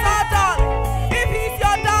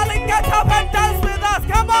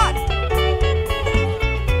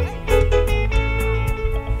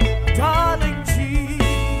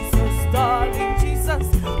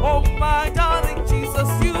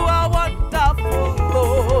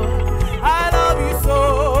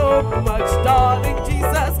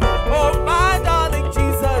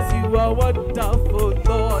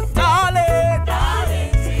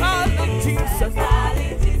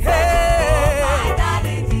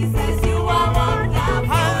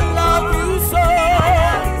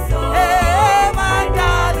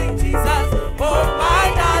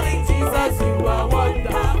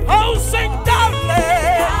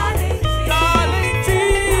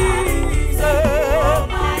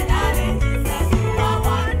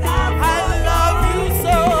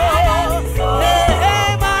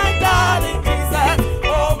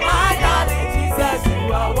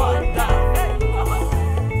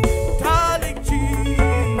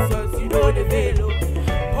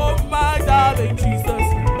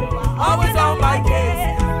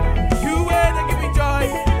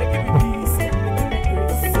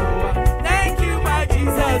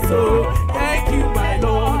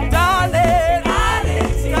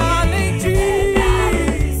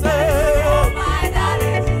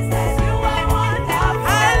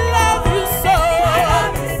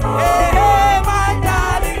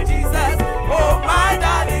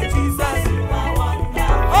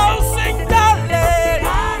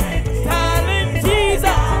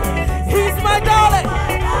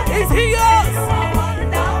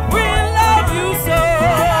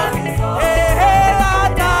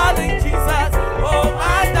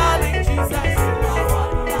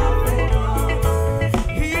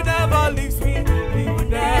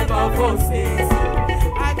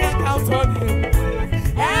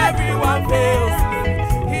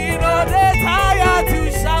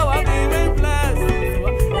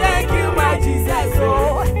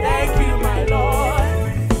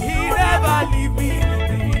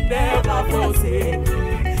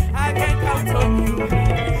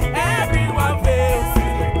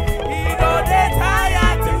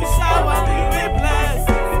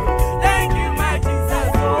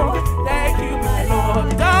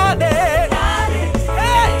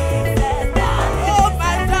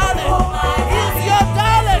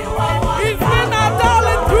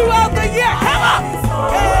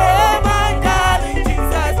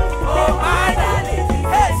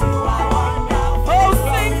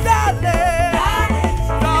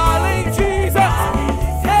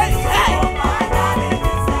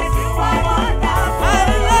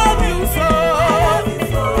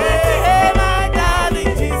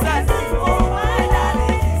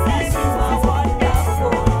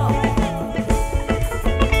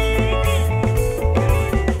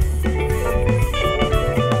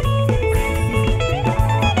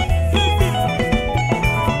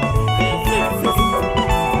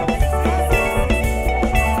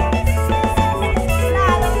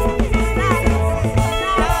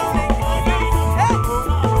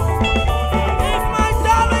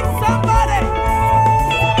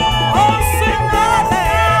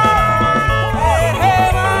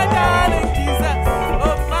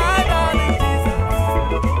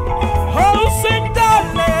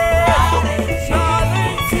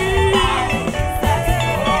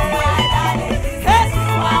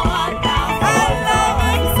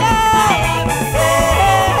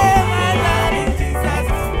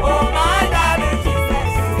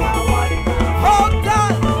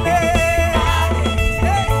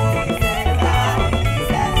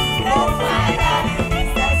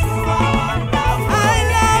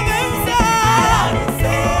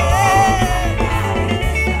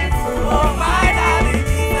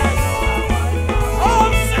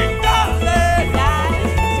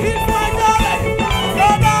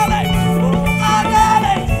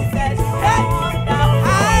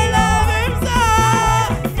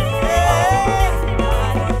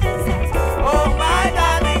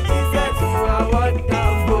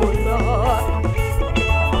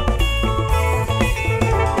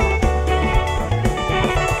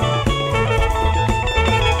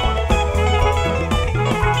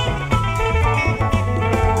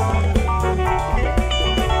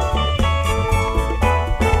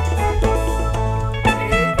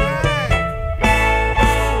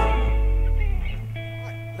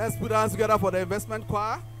 hands together for the investment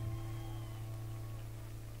choir.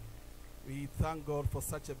 We thank God for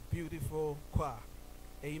such a beautiful choir.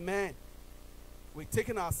 Amen. We're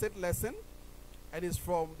taking our set lesson, and it's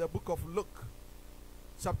from the book of Luke,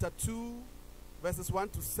 chapter 2, verses 1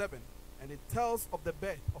 to 7. And it tells of the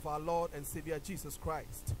birth of our Lord and Savior Jesus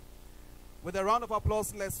Christ. With a round of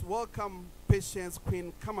applause, let's welcome Patience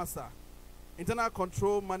Queen Kamasa, Internal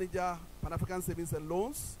Control Manager, Pan-African Savings and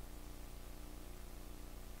Loans.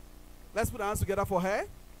 Let's put our hands together for her.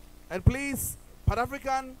 And please,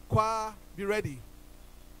 Pan-African choir, be ready.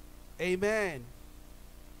 Amen.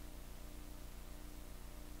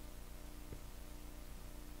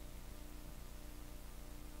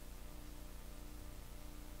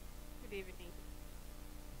 Good evening.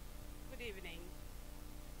 Good evening.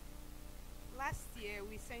 Last year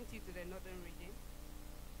we sent you to the northern region.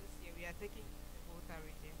 This year we are taking you to the Volta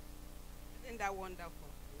region. Isn't that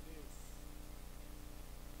wonderful? It is.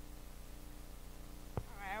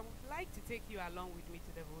 I would like to take you along with me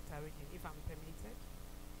to the Volta region, if I'm permitted.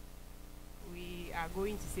 We are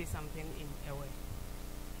going to say something in Ewe.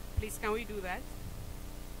 Please, can we do that?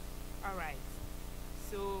 All right.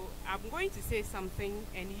 So I'm going to say something,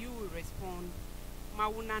 and you will respond,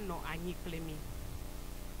 Mauna no Anyi Klemi.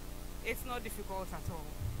 It's not difficult at all.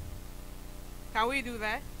 Can we do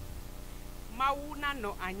that? Mauna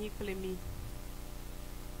no Anyi Klemi.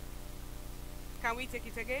 Can we take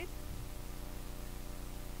it again?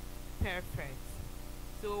 Perfect.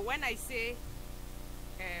 So when I say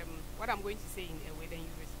what I'm going to say in a way, then you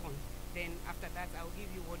respond. Then after that, I'll give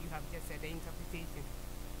you what you have just said, the interpretation.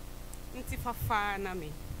 Ntifafa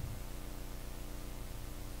nami.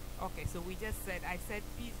 Okay, so we just said, I said,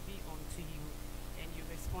 peace be unto you, and you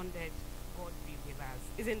responded, God be with us.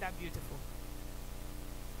 Isn't that beautiful?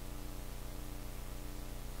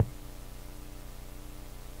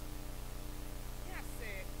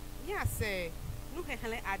 Yes, look at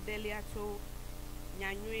Adelia to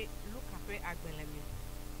Nyanywe, look at Agbelemi.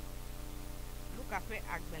 Look at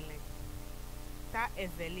Agbele. Ta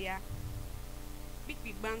Evelia.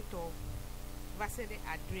 Big banto. Vasede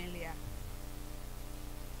Adrelia.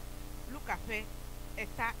 Look at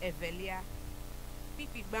Eta Evelia.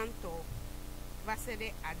 Big banto.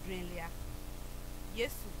 Vasede Adrelia.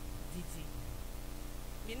 Yesu Didi.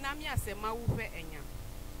 Minami asema ufe enya.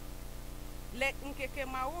 Le nkeke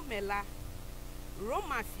mao mela.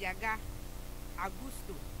 Roma fiaga.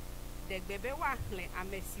 Augusto. De bebe wahle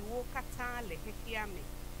amesiwo kata le hekiame.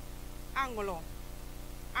 Anglo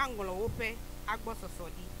ope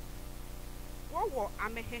agbososodi. Wowo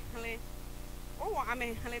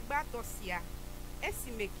amehehle gbatosia.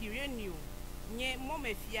 Esime kireniu nye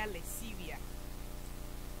momefia le Syria.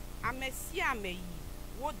 Amesia meyi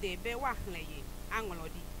wo de be wahle ye anglo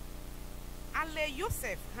di. Ale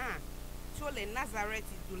Joseph ha chole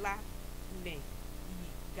Nazareth dula me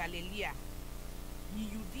Galilea.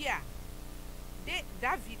 Judea de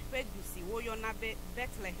David Pedusi woyona be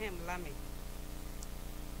Bethlehem lame.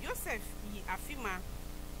 Joseph yi afima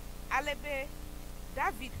alebe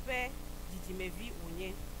David pe jijimevi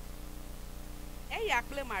unye. Eya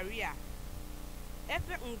kle Maria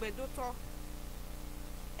epe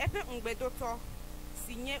ngbedoto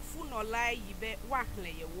sinye funola yibe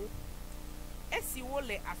wahle yewo. Esi wo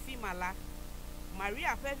le afima la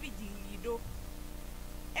Maria pe vijido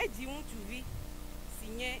eji untuvi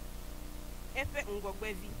sinye epe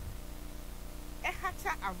ngogbevi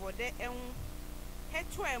ehacha avode enwu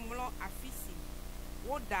hecho emlo afisi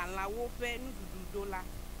wo danla wo pe nudududola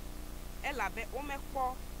elabe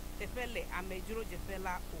omekpo tefele amejuro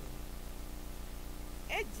jefela o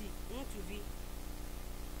eji untuvi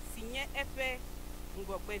sinye epe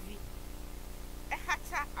ngogbevi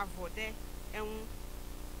ehacha avode enwu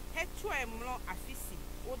hecho emlo afisi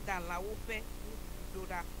wo danla wo pe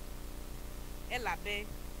nudududola elabe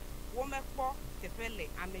womekpo tefele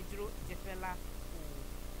amejuro jefela o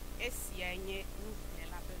esianye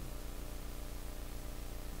nelabe.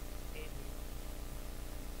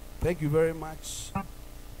 Thank you very much.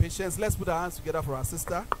 Patience, let's put our hands together for our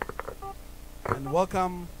sister and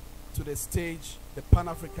welcome to the stage the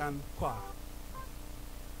Pan-African choir.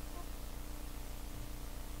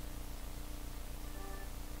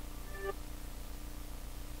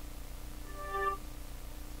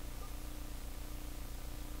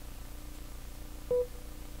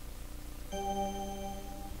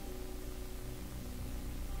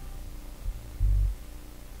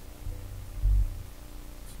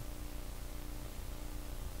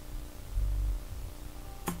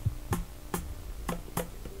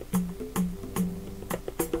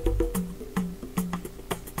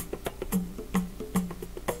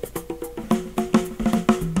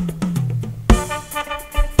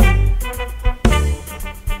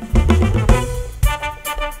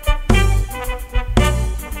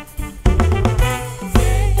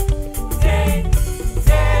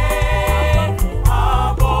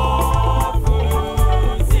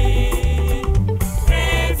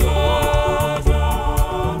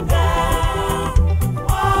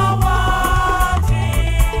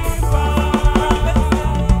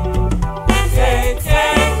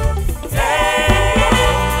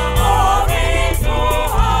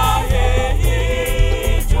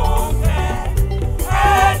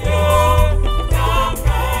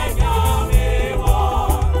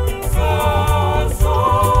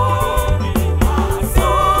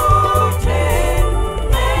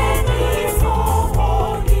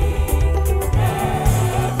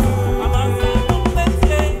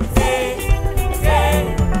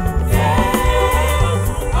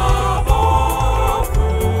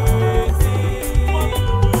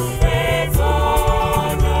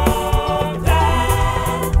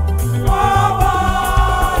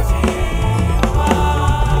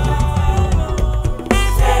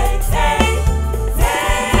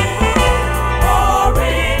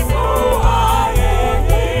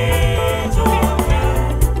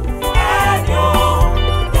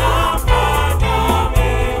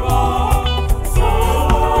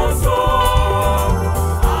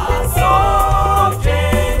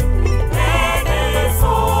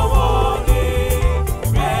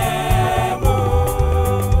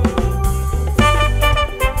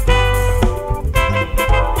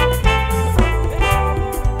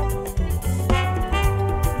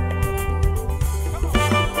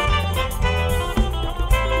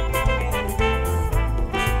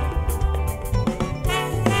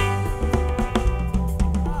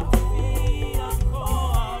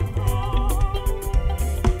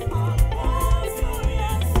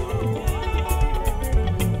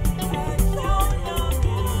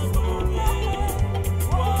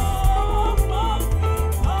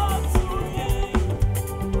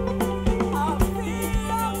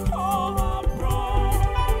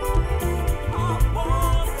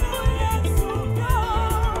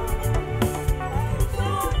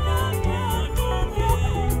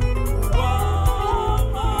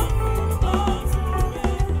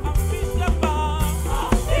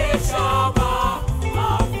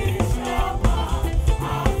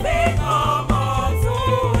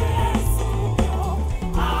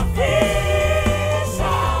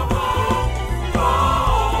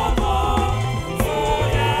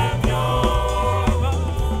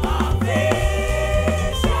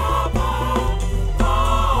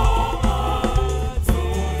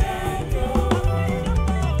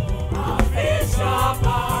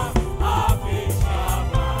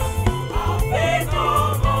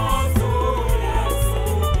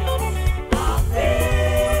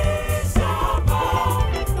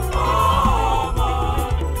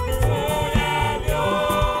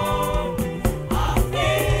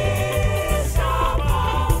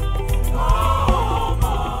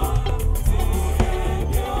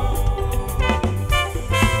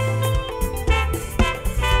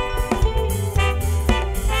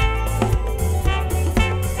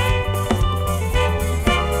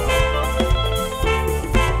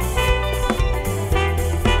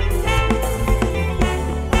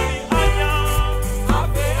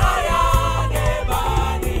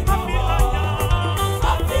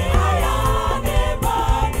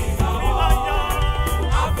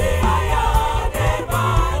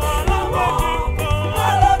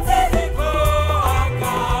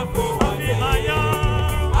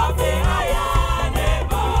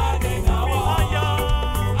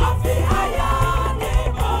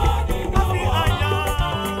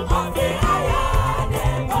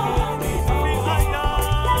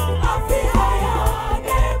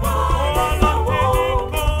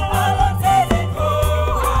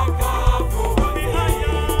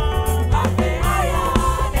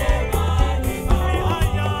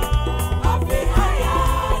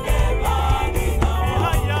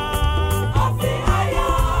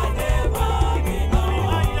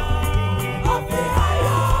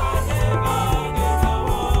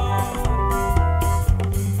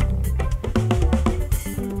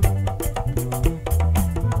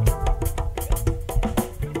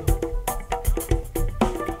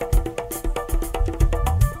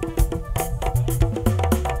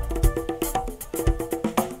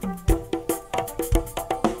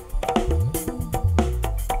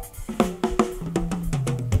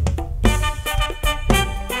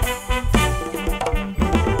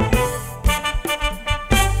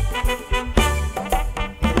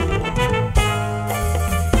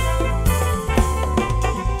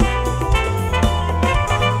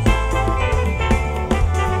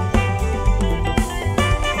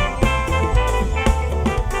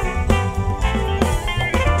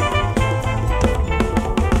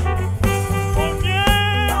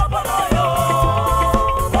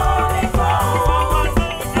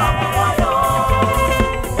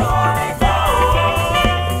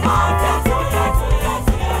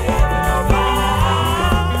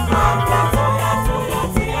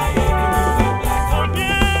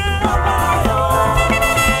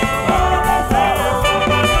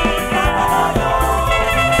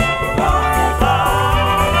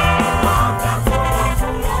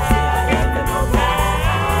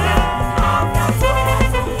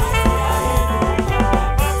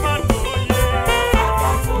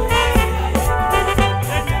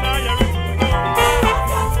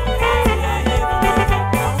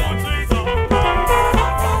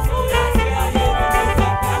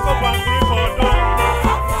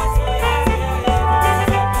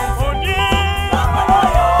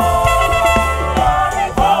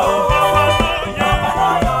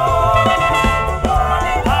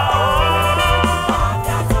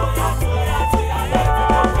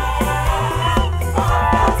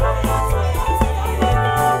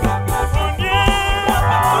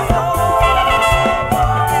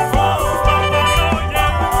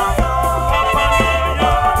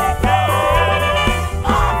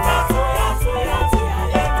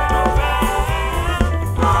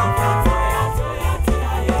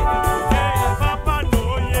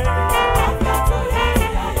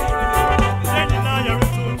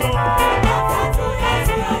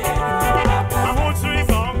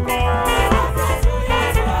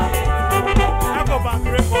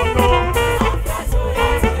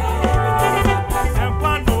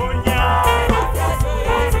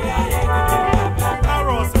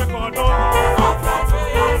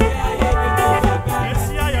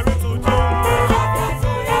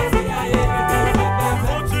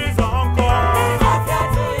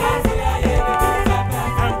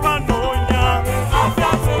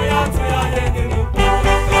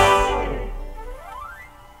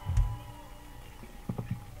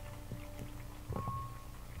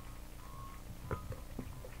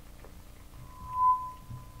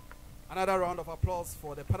 Another round of applause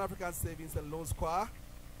for the Pan-African Savings and Loans Choir.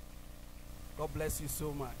 God bless you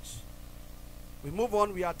so much. We move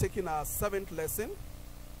on. We are taking our 7th lesson.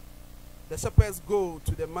 The shepherds go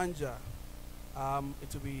to the manger.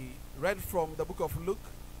 It will be read from the book of Luke,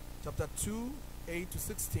 chapter 2, 8 to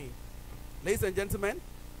 16. Ladies and gentlemen,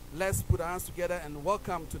 let's put our hands together and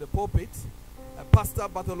welcome to the pulpit Pastor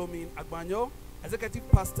Bartholomew Agbanyo,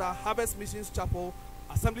 Executive Pastor, Harvest Missions Chapel,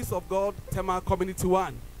 Assemblies of God, Tema Community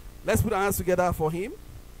 1. Let's put our hands together for him.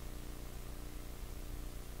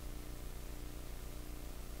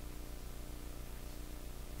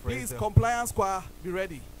 Please, compliance choir, be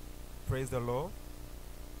ready. Praise the Lord.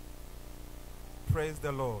 Praise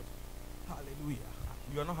the Lord. Hallelujah.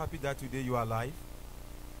 You are not happy that today you are alive?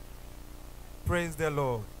 Praise the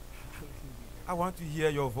Lord. I want to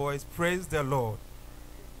hear your voice. Praise the Lord.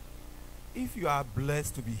 If you are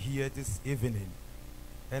blessed to be here this evening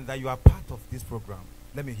and that you are part of this program,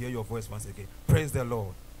 let me hear your voice once again. Praise the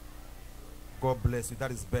Lord. God bless you.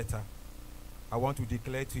 That is better. I want to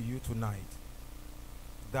declare to you tonight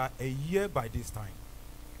that a year by this time,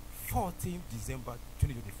 14th December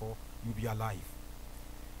 2024, you'll be alive.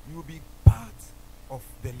 You will be part of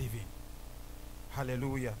the living.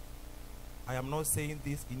 Hallelujah. I am not saying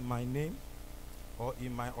this in my name or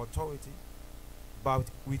in my authority, but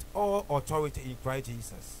with all authority in Christ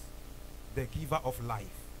Jesus, the giver of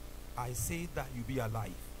life, I say that you be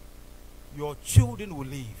alive. Your children will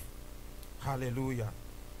live. Hallelujah.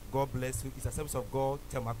 God bless you. It's a service of God,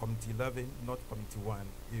 Tema Community 11, not Community 1.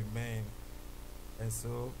 Amen. And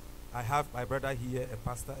so I have my brother here, a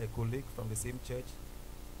pastor, a colleague from the same church,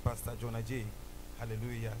 Pastor Jonah J.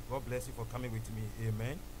 Hallelujah. God bless you for coming with me.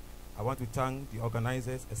 Amen. I want to thank the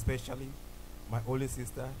organizers, especially my older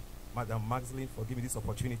sister, Madam Maxlin, for giving this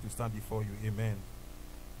opportunity to stand before you. Amen.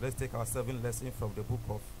 Let's take our 7th lesson from the book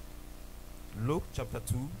of Luke chapter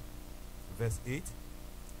 2, verse 8,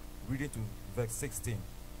 reading to verse 16.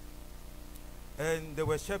 And there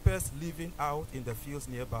were shepherds living out in the fields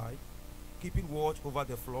nearby, keeping watch over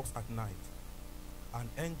the flocks at night. An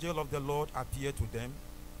angel of the Lord appeared to them,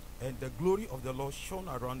 and the glory of the Lord shone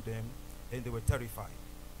around them, and they were terrified.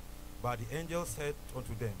 But the angel said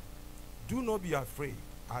unto them, Do not be afraid.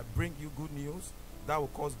 I bring you good news that will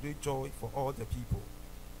cause great joy for all the people.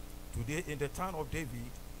 Today in the town of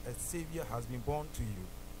David, a Savior has been born to you.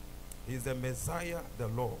 He is the Messiah, the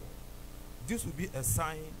Lord. This will be a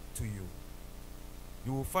sign to you.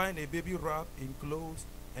 You will find a baby wrapped in clothes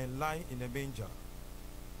and lying in a manger.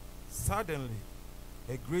 Suddenly,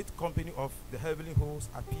 a great company of the heavenly hosts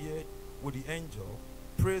appeared with the angel,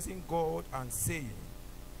 praising God and saying,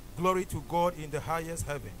 Glory to God in the highest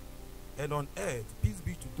heaven, and on earth peace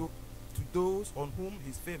be to those on whom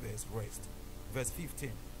his favors rest. Verse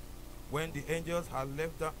 15. When the angels has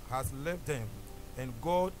left them and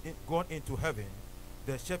gone into heaven,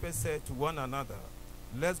 the shepherds said to one another,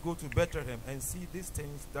 Let's go to Bethlehem and see these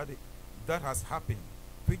things that has happened,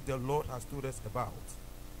 which the Lord has told us about.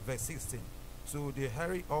 Verse 16. So they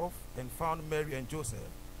hurried off and found Mary and Joseph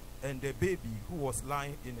and the baby who was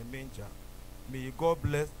lying in a manger. May God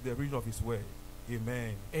bless the reading of his word.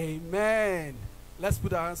 Amen. Amen. Let's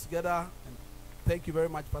put our hands together. And thank you very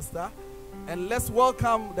much, Pastor. And let's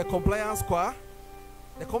welcome the compliance choir.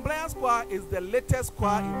 The compliance choir is the latest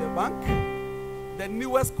choir in the bank, the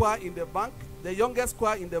newest choir in the bank, the youngest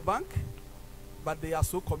choir in the bank, but they are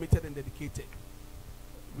so committed and dedicated.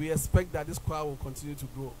 We expect that this choir will continue to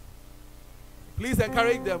grow. Please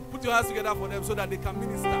encourage them. Put your hands together for them so that they can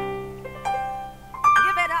minister.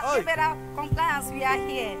 Give it up, compliance, we are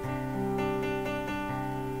here.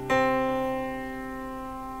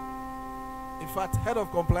 In fact, head of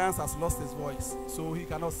compliance has lost his voice, so he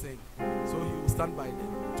cannot sing. So he will stand by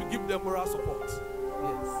them to give them moral support.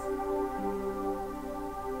 Yes.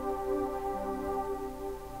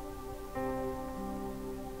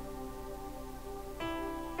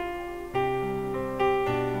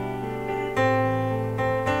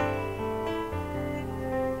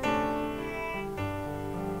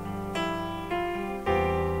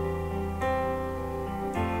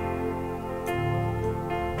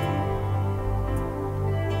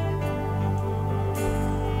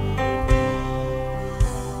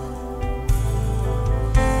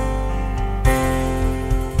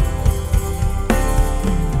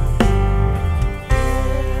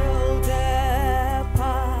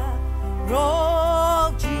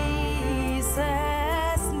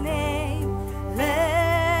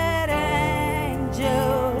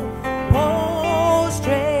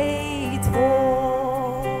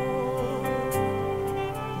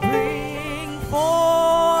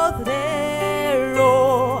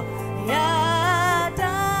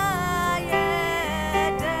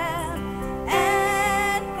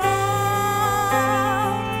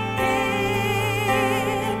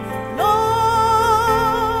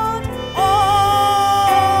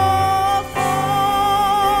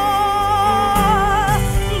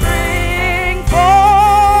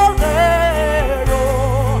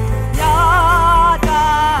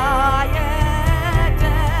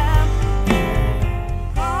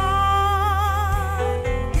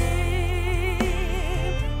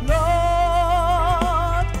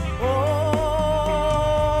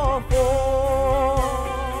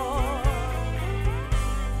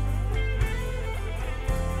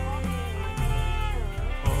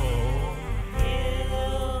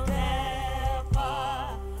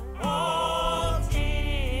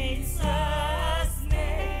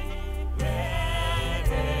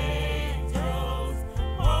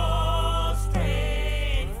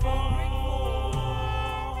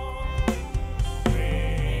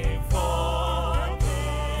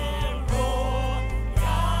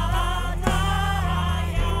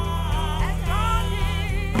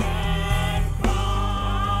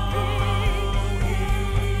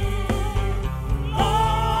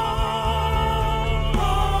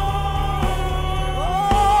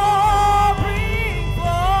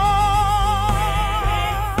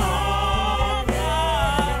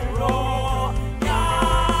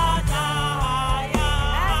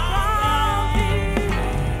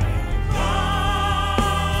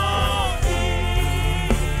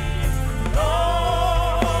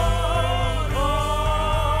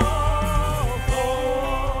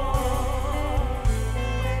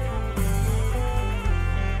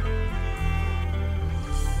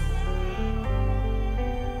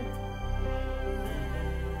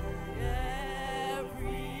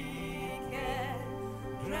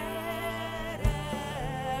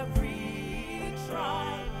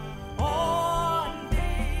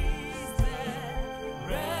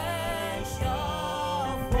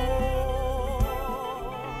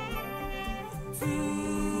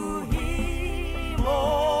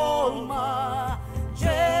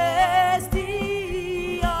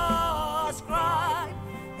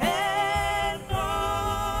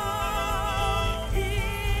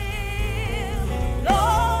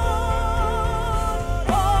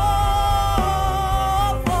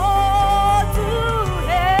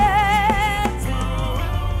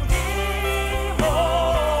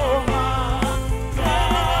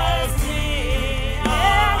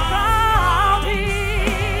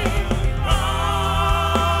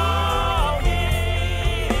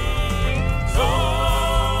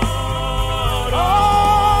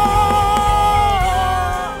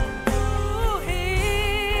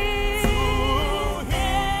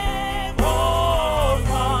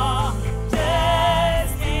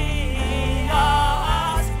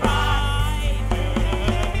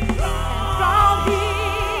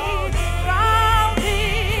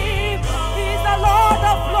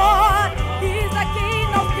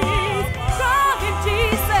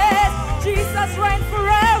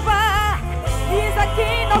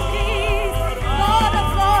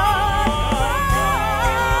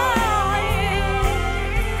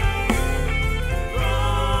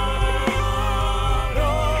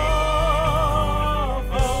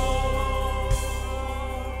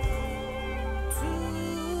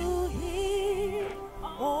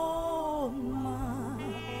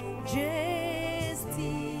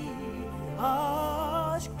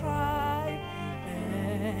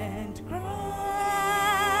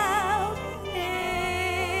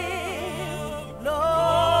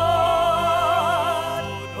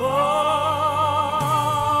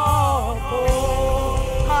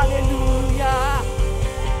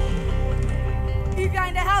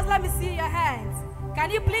 Can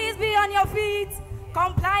you please be on your feet?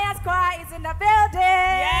 Compliance choir is in the building.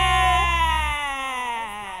 Yeah.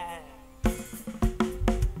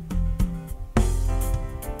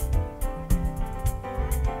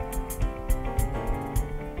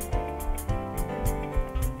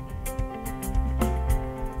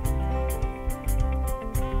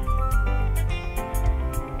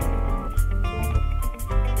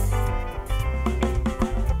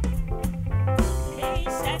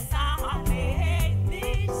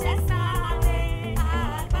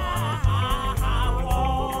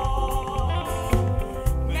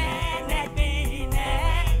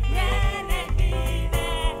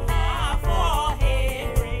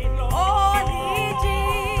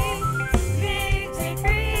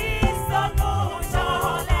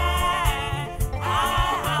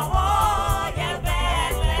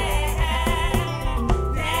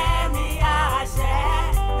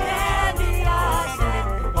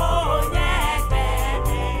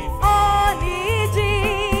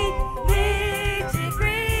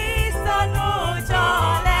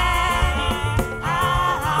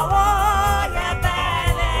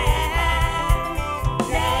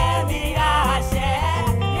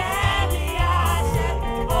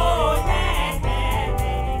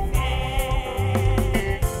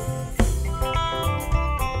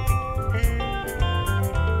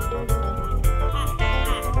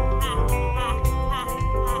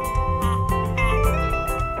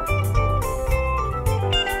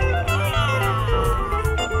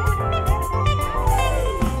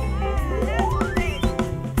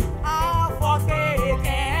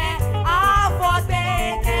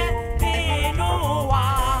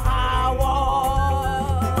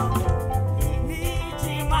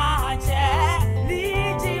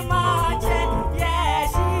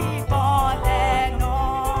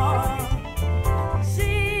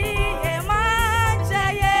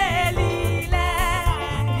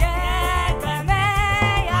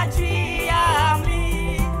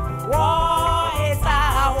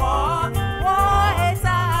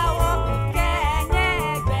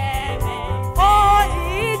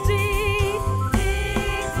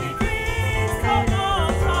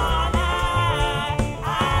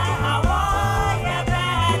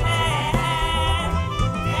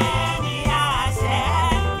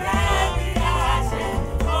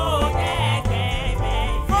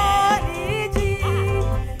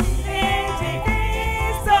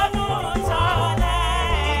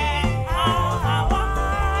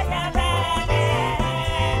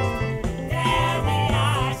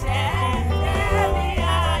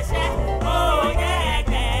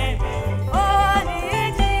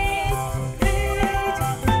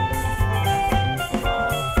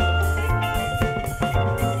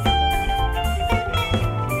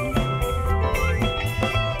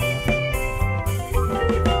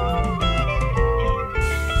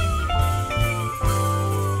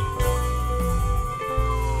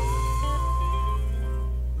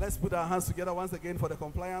 Put our hands together once again for the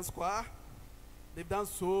compliance choir. They've done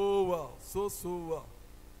so well, so well.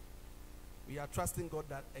 We are trusting God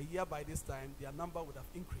that a year by this time, their number would have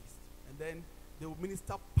increased. And then they will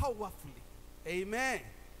minister powerfully. Amen.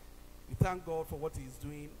 We thank God for what He is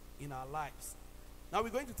doing in our lives. Now we're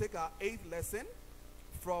going to take our 8th lesson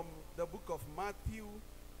from the book of Matthew,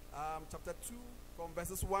 chapter 2, from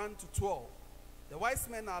verses 1 to 12. The wise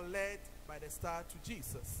men are led by the star to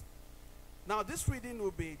Jesus. Now, this reading will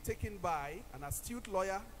be taken by an astute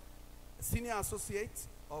lawyer, a senior associate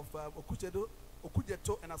of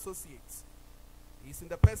Okujeto and Associates. He's in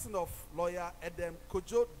the person of lawyer Edem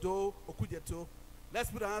Kojo Do Okujeto. Let's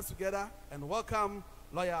put our hands together and welcome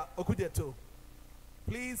lawyer Okujeto.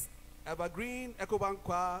 Please, Evergreen Ecobank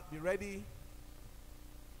choir, be ready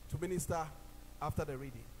to minister after the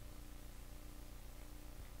reading.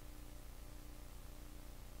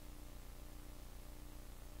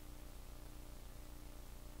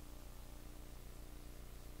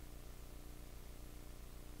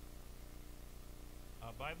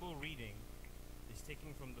 Bible reading is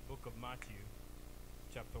taken from the book of Matthew,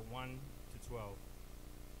 chapter 1 to 12.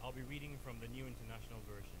 I'll be reading from the New International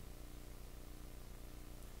Version.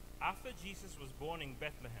 After Jesus was born in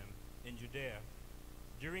Bethlehem in Judea,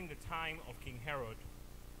 during the time of King Herod,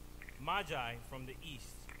 Magi from the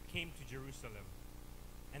east came to Jerusalem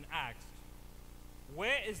and asked,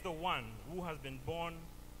 "Where is the one who has been born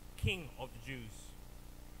King of the Jews?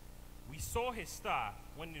 We saw his star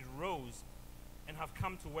when it rose and have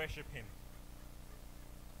come to worship him."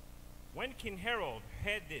 When King Herod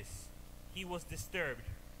heard this, he was disturbed,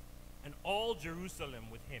 and all Jerusalem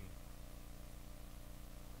with him.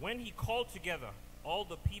 When he called together all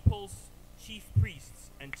the people's chief priests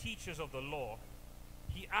and teachers of the law,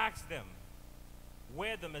 he asked them,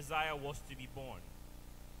 where the Messiah was to be born.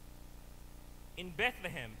 In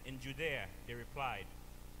Bethlehem in Judea, they replied,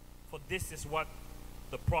 for this is what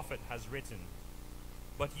the prophet has written.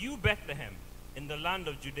 But you, Bethlehem, in the land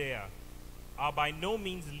of Judea, are by no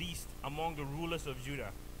means least among the rulers of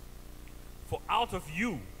Judah. For out of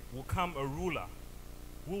you will come a ruler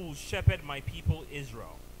who will shepherd my people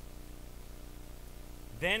Israel.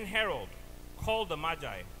 Then Herod called the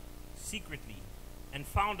Magi secretly and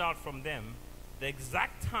found out from them the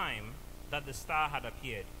exact time that the star had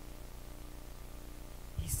appeared.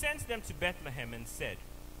 He sent them to Bethlehem and said,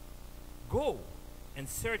 go and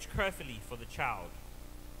search carefully for the child.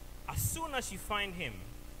 As soon as you find him,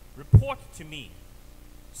 report to me,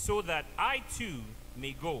 so that I too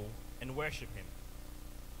may go and worship him.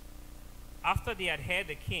 After they had heard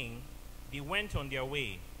the king, they went on their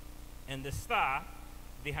way, and the star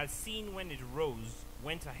they had seen when it rose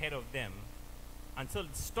went ahead of them until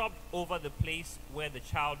it stopped over the place where the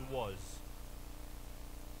child was.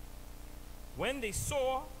 When they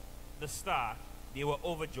saw the star, they were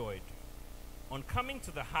overjoyed. On coming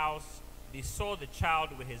to the house, they saw the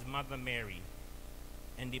child with his mother Mary,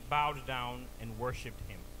 and they bowed down and worshipped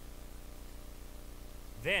him.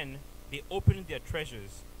 Then they opened their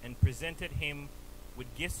treasures and presented him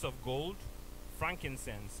with gifts of gold,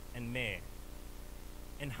 frankincense, and myrrh.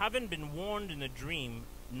 And having been warned in a dream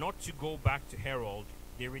not to go back to Herod,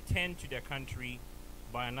 they returned to their country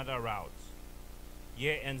by another route.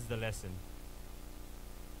 Here ends the lesson.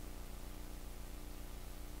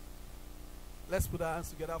 Let's put our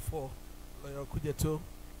hands together for Lawyer Kujeto.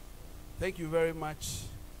 Thank you very much.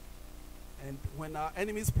 And when our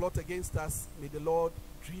enemies plot against us, may the Lord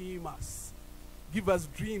dream us. Give us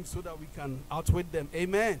dreams so that we can outwit them.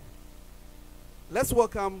 Amen. Let's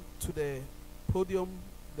welcome to the podium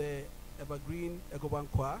the Evergreen Ecobank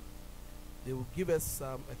Choir. They will give us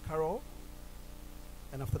a carol.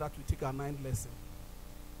 And after that, we take our 9th lesson.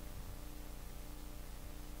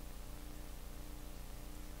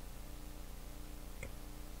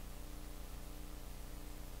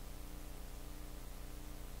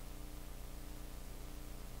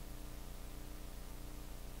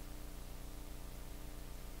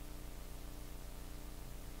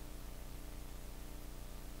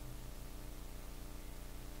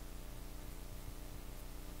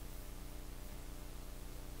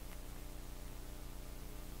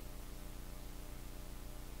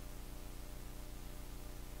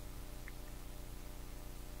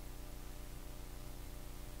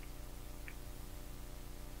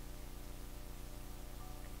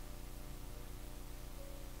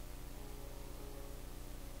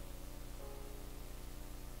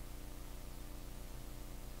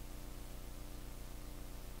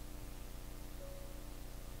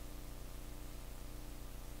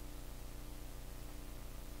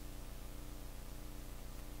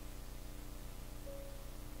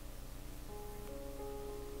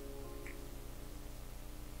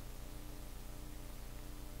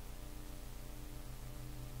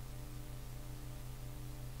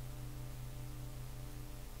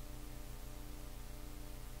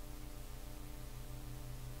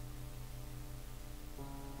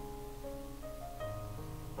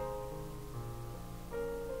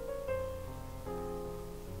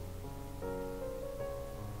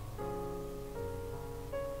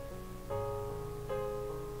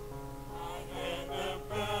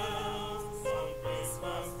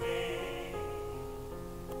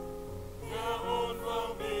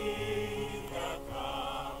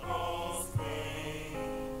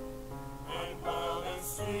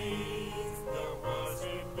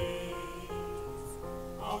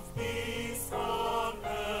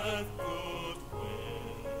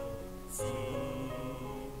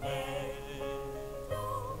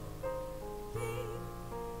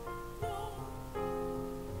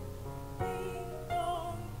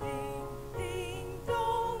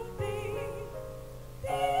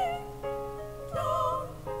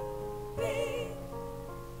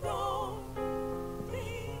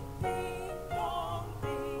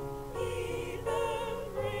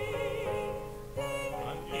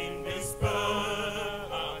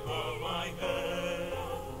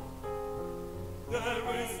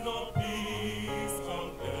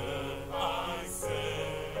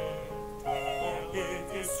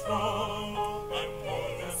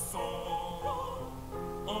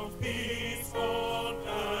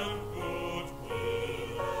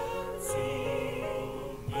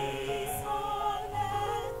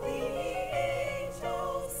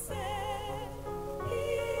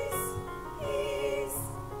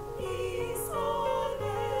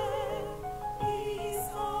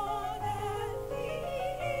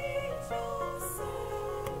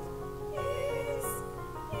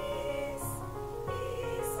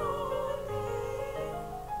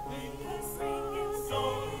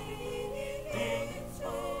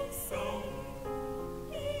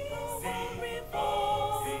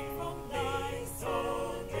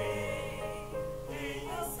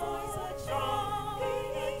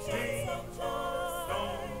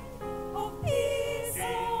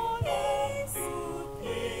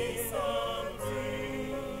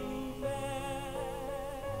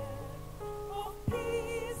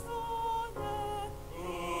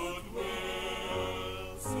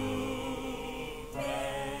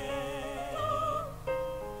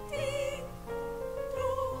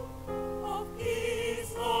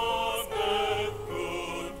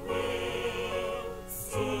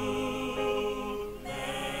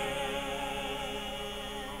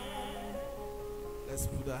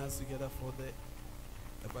 hands together for the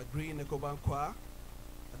Evergreen Ecobank choir.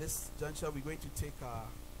 At this juncture, we're going to take our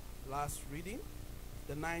last reading,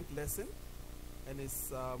 the 9th lesson, and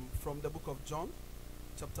it's from the book of John,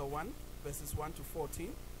 chapter 1, verses 1 to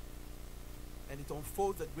 14. And it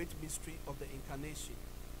unfolds the great mystery of the incarnation.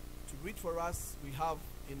 To read for us, we have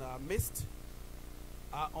in our midst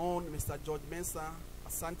our own Mr. George Mensah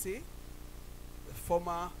Asante, the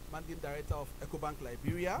former managing director of Ecobank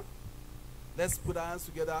Liberia. Let's put our hands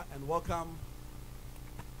together and welcome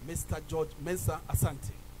Mr. George Mensah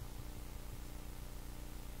Asante.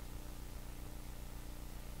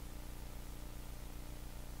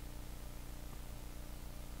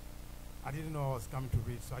 I didn't know I was coming to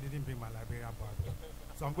read, so I didn't bring my Liberian Bible.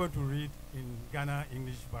 So I'm going to read in Ghana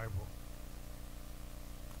English Bible.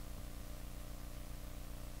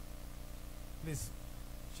 Please,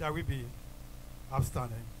 shall we be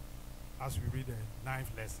upstanding as we read the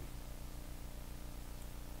 9th lesson?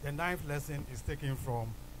 The 9th lesson is taken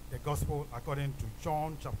from the Gospel according to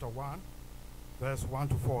John chapter 1, verse 1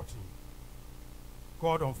 to 14.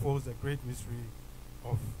 God unfolds the great mystery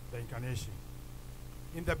of the incarnation.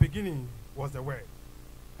 In the beginning was the Word,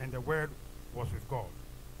 and the Word was with God,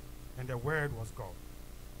 and the Word was God.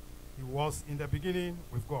 He was in the beginning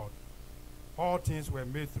with God. All things were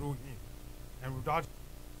made through him, and without him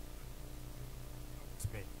was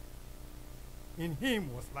made. In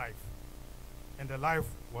him was life, and the life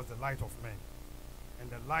was the light of men. And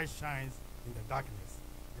the light shines in the darkness,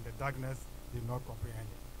 and the darkness did not comprehend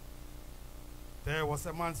it. There was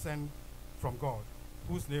a man sent from God,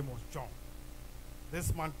 whose name was John.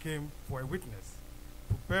 This man came for a witness,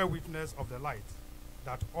 to bear witness of the light,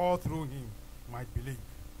 that all through him might believe.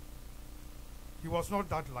 He was not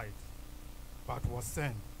that light, but was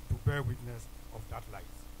sent to bear witness of that light.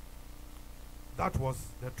 That was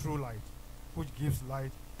the true light, which gives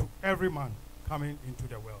light to every man coming into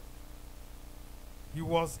the world. He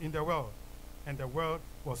was in the world, and the world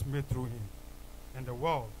was made through him, and the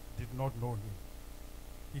world did not know him.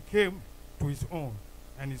 He came to his own,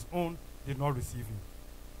 and his own did not receive him.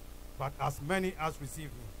 But as many as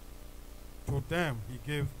received him, to them he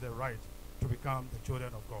gave the right to become the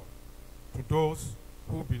children of God, to those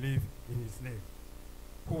who believe in his name,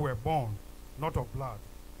 who were born not of blood,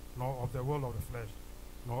 nor of the will of the flesh,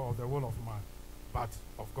 nor of the will of man, but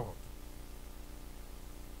of God.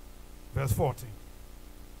 Verse 14.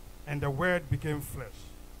 And the Word became flesh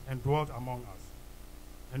and dwelt among us,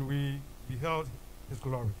 and we beheld his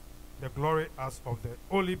glory, the glory as of the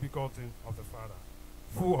only begotten of the Father,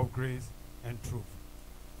 full of grace and truth.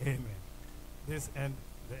 Amen. This ends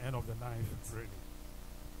the end of the 9th reading.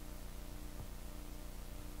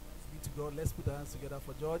 Thanks be to God. Let's put our hands together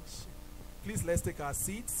for George. Please, let's take our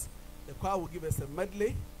seats. The choir will give us a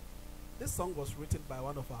medley. This song was written by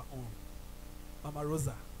one of our own, Mama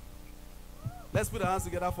Rosa. Let's put our hands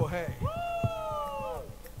together for her.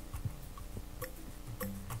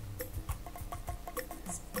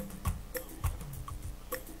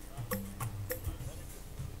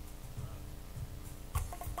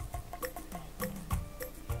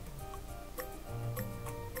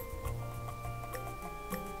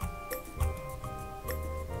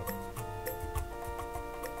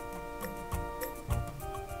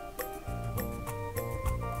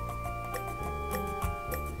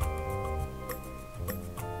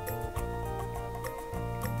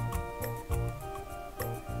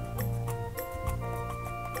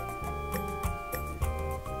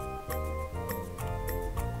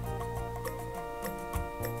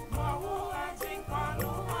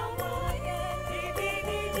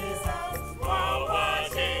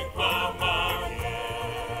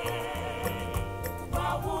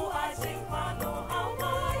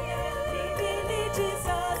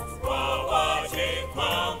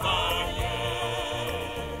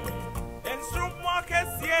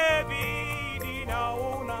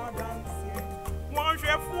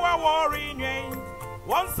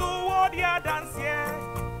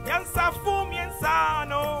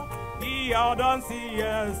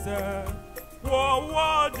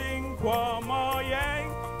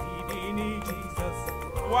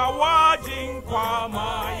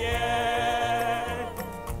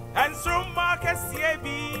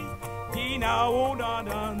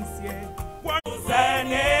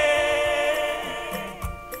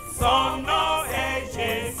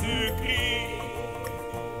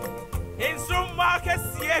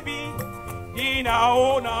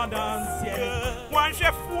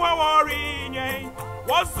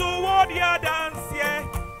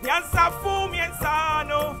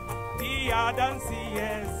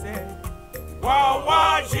 Wow,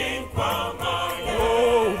 watching for my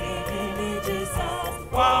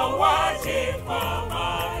Wawajin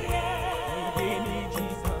Kwamaye. Idini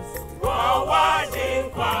Jesus. Wawajin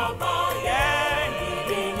Kwamaye.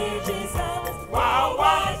 Idini Jesus.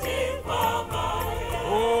 Wawajin Kwamaye.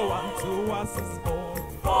 Oh, unto us is born.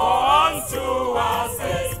 For unto us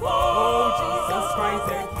is born. Oh, Jesus Christ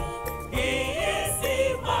the King. He is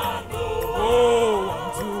Emmanuel. Oh,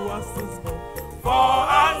 unto us is born. For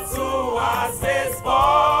unto us is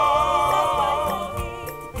born.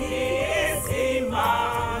 He is Emmanuel.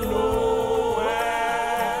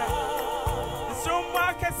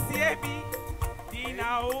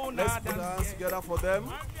 Let's put our hands together for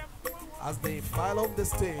them as they file off the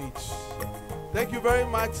stage. Thank you very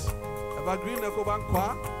much, Evergreen Ecobank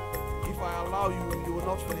Choir. If I allow you, you will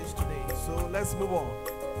not finish today. So let's move on.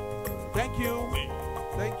 Thank you.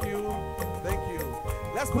 Thank you. Thank you.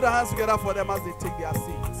 Let's put our hands together for them as they take their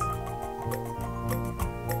seats.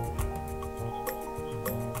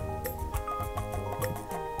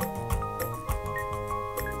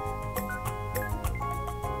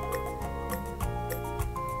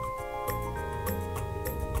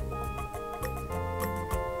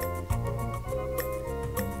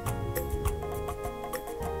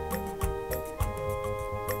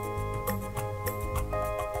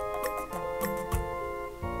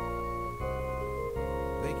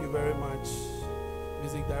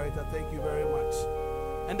 Music director, thank you very much.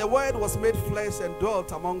 And the word was made flesh and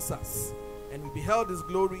dwelt amongst us, and we beheld his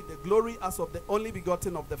glory, the glory as of the only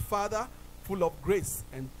begotten of the Father, full of grace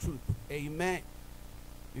and truth. Amen.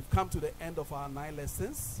 We've come to the end of our 9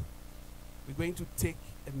 lessons. We're going to take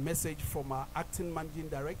a message from our acting managing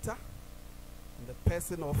director in the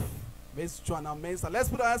person of Ms. Joanna Mensah. Let's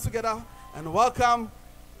put our hands together and welcome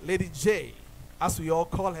Lady J, as we all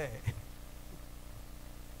call her.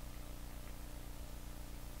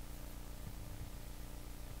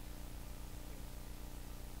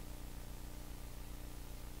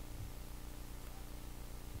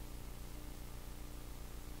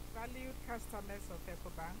 Valued customers of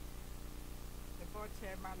Ecobank, the board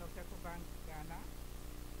chairman of Ecobank Ghana,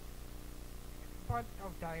 board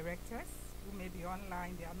of directors who may be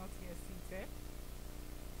online, they are not here seated,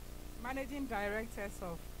 managing directors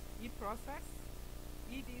of eProcess,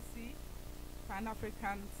 EDC,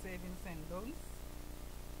 Pan-African Savings and Loans,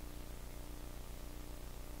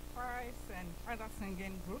 choirs and other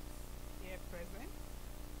singing groups here present,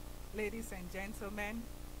 ladies and gentlemen,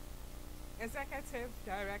 executive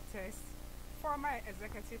directors, former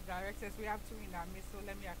executive directors, we have 2 in our midst, so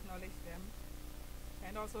let me acknowledge them,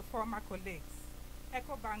 and also former colleagues,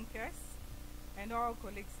 Ecobankers, and all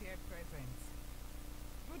colleagues here present.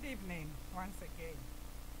 Good evening once again.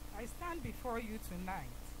 I stand before you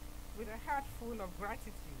tonight with a heart full of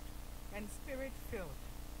gratitude and spirit filled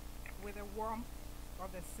with the warmth of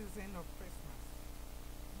the season of Christmas.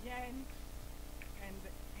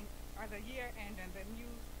 At the year end and the new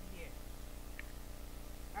year.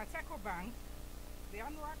 At Ecobank, the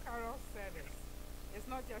annual carol service is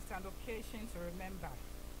not just an occasion to remember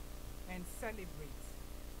and celebrate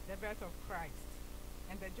the birth of Christ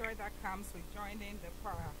and the joy that comes with joining the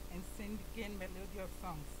choir and singing melodious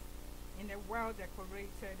songs in a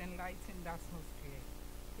well-decorated and lightened atmosphere.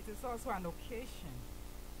 It is also an occasion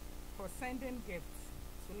for sending gifts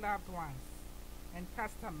to loved ones and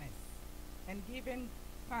customers and giving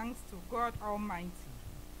thanks to God Almighty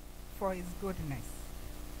for his goodness.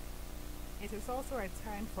 It is also a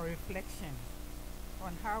time for reflection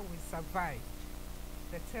on how we survived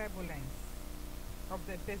the turbulence of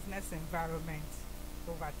the business environment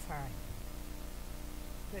over time.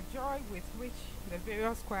 The joy with which the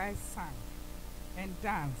various choirs sang and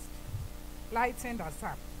danced lightened us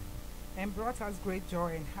up and brought us great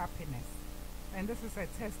joy and happiness. And this is a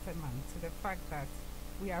testament to the fact that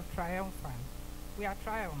we are triumphed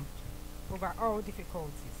over all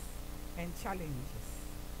difficulties and challenges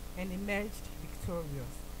and emerged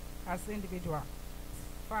victorious as individuals,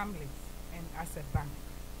 families, and as a bank.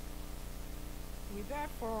 We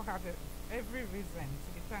therefore have every reason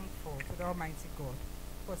to be thankful to the Almighty God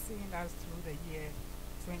for seeing us through the year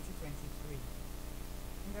 2023.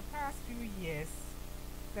 In the past few years,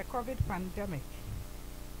 the COVID pandemic,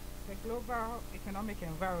 the global economic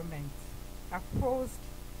environment have posed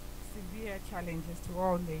severe challenges to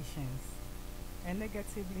all nations and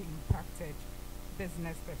negatively impacted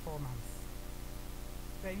business performance.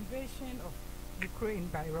 The invasion of Ukraine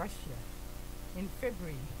by Russia in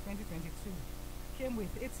February 2022 came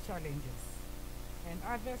with its challenges and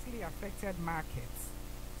adversely affected markets,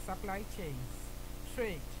 supply chains,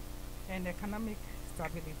 trade, and economic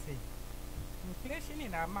stability. Inflation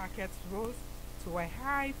in our markets rose to a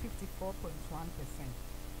high 54.1%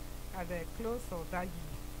 at the close of that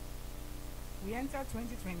year, We entered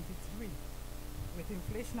 2023 with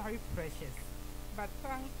inflationary pressures, but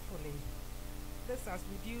thankfully, this has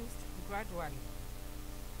reduced gradually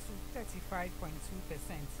to 35.2%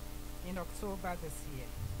 in October this year.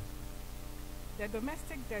 The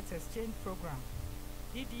Domestic Debt Exchange Program,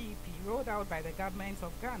 DDEP, rolled out by the government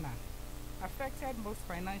of Ghana, affected most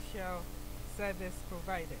financial service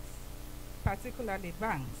providers, particularly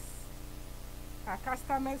banks. Our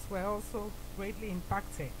customers were also greatly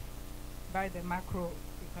impacted by the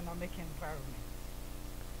macroeconomic environment.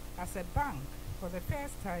 As a bank, for the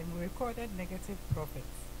first time, we recorded negative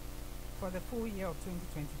profits for the full year of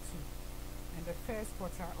 2022 and the first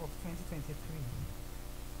quarter of 2023.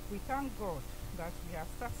 We thank God that we have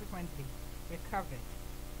subsequently recovered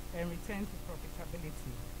and returned to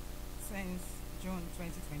profitability since June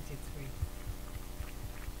 2023.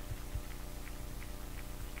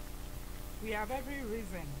 We have every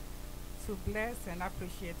reason to bless and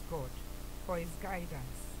appreciate God for His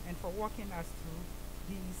guidance and for walking us through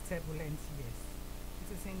these turbulent years.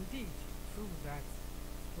 It is indeed true that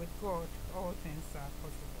with God all things are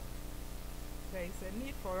possible. There is a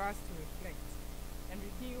need for us to reflect and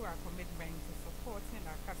renew our commitment to supporting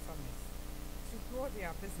our customers to grow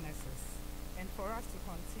their businesses and for us to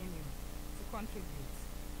continue to contribute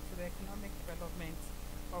to the economic development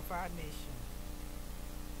of our nation.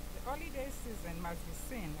 The holiday season must be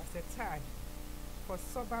seen as a time for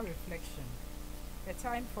sober reflection, a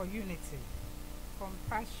time for unity,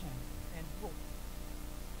 compassion, and hope.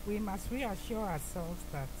 We must reassure ourselves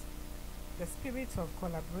that the spirit of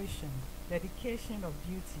collaboration, dedication of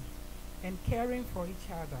duty, and caring for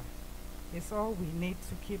each other is all we need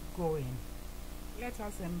to keep going. Let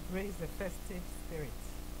us embrace the festive spirit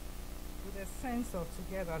with a sense of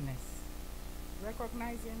togetherness,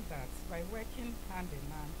 recognizing that by working hand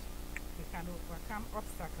in hand, we can overcome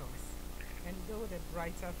obstacles and build a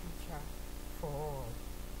brighter future for all.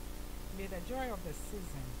 May the joy of the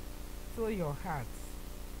season fill your hearts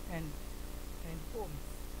and homes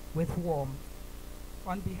with warmth.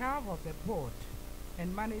 On behalf of the board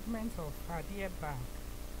and management of our dear bank,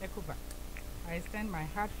 Ecobank, I extend my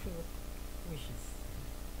heartfelt wishes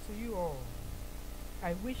to you all.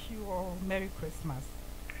 I wish you all Merry Christmas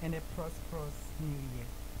and a prosperous New Year.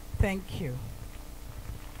 Thank you.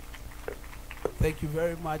 Thank you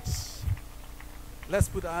very much. Let's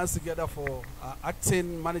put our hands together for our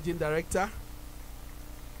acting managing director.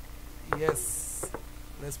 Yes,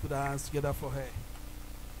 let's put our hands together for her.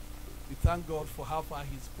 We thank God for how far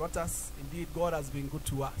He's brought us. Indeed, God has been good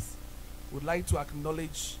to us. We'd like to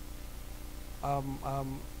acknowledge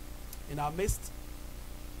in our midst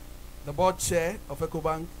the board chair of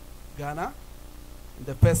Ecobank Ghana, in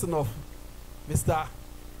the person of Mr.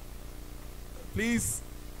 Please,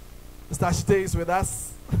 Mr. Ashite is with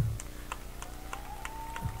us.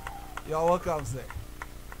 You are welcome, sir.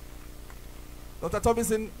 Dr.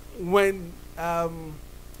 Thompson, when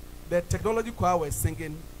the technology choir was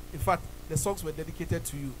singing, in fact, the songs were dedicated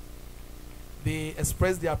to you. They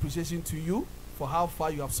expressed their appreciation to you for how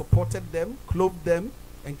far you have supported them, clothed them,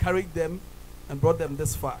 encouraged them, and brought them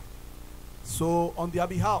this far. So on their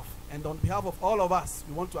behalf, and on behalf of all of us,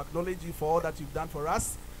 we want to acknowledge you for all that you've done for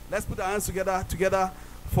us. Let's put our hands together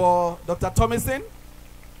for Dr. Thompson,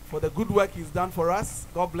 for the good work he's done for us.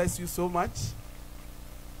 God bless you so much.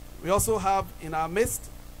 We also have in our midst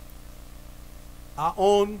our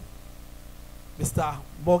own Mr.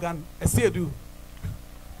 Morgan Esiedu.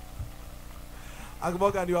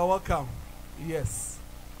 Morgan, you are welcome. Yes.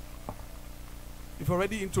 We've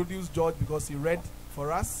already introduced George because he read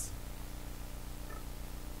for us.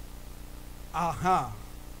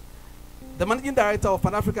 The Managing Director of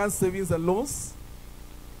Pan-African Savings and Loans,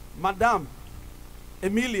 Madame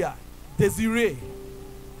Emilia Desiree.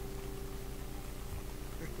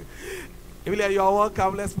 Emilia, you are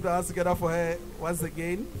welcome. Let's put our hands together for her once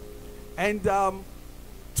again. And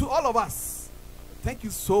to all of us, thank you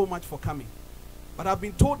so much for coming. But I've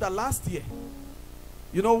been told that last year,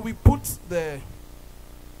 you know, we put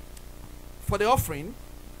for the offering,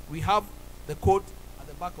 we have the code at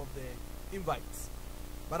the back of the invites.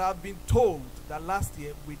 But I've been told that last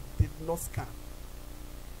year we did not scan.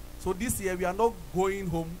 So this year we are not going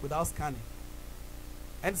home without scanning.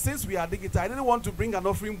 And since we are digital, I didn't want to bring an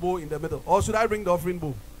offering bowl in the middle. Or should I bring the offering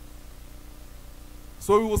bowl?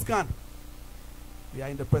 So we will scan. We are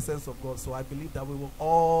in the presence of God. So I believe that we will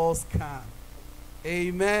all scan.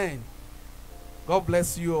 Amen. God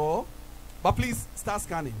bless you all. But please start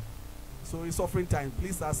scanning. So it's offering time.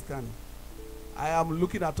 Please start scanning. I am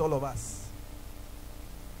looking at all of us.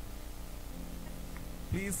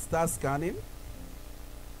 Please start scanning.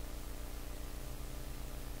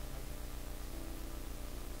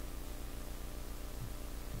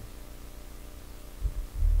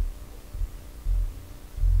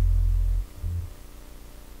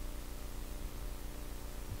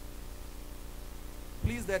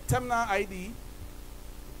 Please, the terminal ID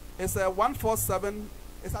is 147.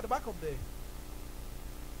 It's at the back of there.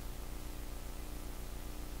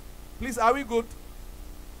 Please, are we good?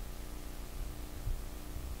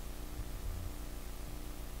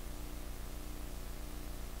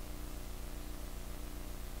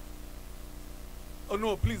 Oh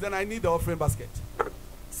no, please, then I need the offering basket.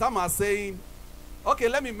 Some are saying, okay,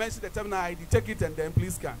 let me mention the terminal ID. Check it and then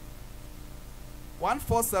please scan.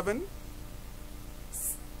 147.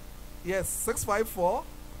 Yes, 654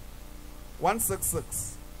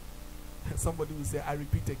 166. Somebody will say, I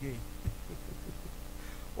repeat again.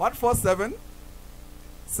 147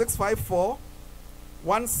 654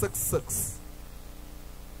 166.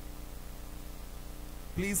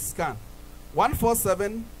 Please scan.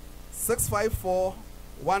 147 654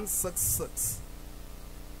 166.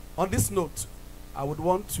 On this note, I would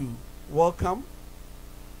want to welcome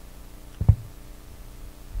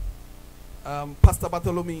Pastor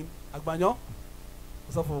Bartholomew Agbanyo.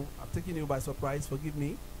 So I've taken you by surprise, forgive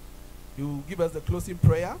me. You give us the closing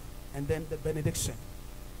prayer and then the benediction.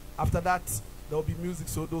 After that, there will be music,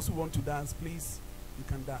 so those who want to dance, please, you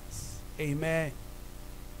can dance. Amen.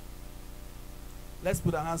 Let's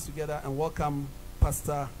put our hands together and welcome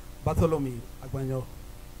Pastor Bartholomew Agbanyo.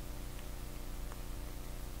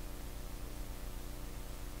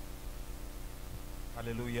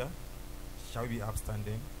 Hallelujah. Shall we be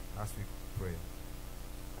upstanding as we pray?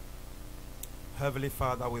 Heavenly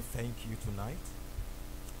Father, we thank you tonight.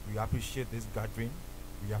 We appreciate this gathering.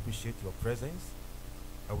 We appreciate your presence.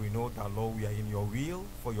 And we know that, Lord, we are in your will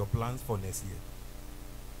for your plans for next year.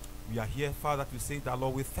 We are here, Father, to say that,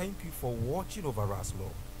 Lord, we thank you for watching over us,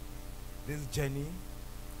 Lord. This journey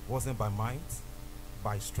wasn't by might,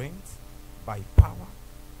 by strength, by power,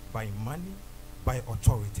 by money, by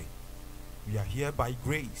authority. We are here by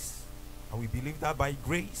grace. And we believe that by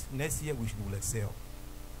grace, next year we will excel.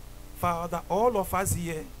 Father, all of us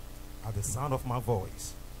here, at the sound of my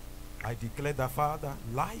voice, I declare that, Father,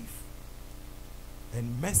 life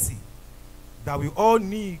and mercy that we all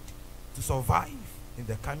need to survive in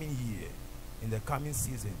the coming year, in the coming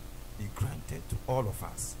season, be granted to all of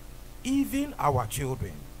us. Even our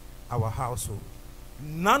children, our household.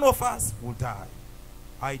 None of us will die.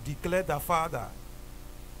 I declare that, Father,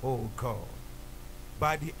 oh God,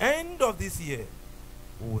 by the end of this year,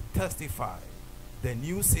 we will testify the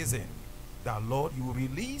new season that, Lord, you will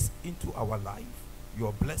release into our life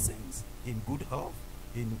your blessings in good health,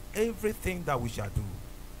 in everything that we shall do,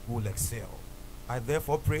 we will excel. I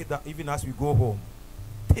therefore pray that even as we go home,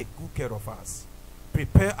 take good care of us.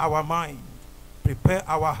 Prepare our mind, prepare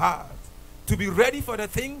our heart to be ready for the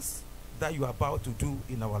things that you are about to do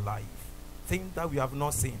in our life. Things that we have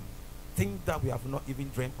not seen, things that we have not even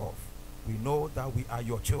dreamt of. We know that we are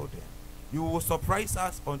your children. You will surprise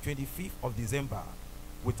us on 25th of December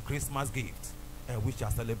with Christmas gifts, and we shall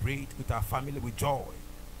celebrate with our family with joy.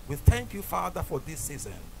 We thank you, Father, for this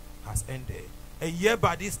season has ended. A year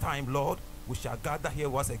by this time, Lord, we shall gather here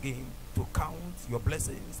once again to count your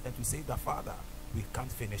blessings and to say that, Father, we can't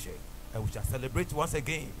finish it. And we shall celebrate once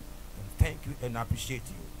again and thank you and appreciate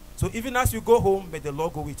you. So even as you go home, may the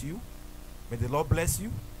Lord go with you. May the Lord bless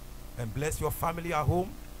you and bless your family at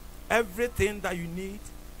home. Everything that you need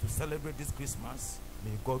to celebrate this Christmas,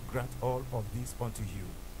 may God grant all of this unto you.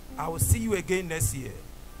 I will see you again next year.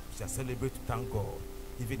 We shall celebrate to thank God,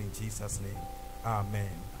 even in Jesus' name. Amen.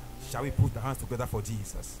 Shall we put the hands together for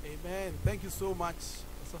Jesus? Amen. Thank you so much.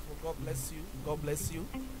 God bless you. God bless you.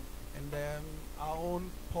 And our own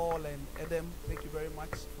Paul and Adam, thank you very much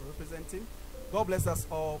for representing. God bless us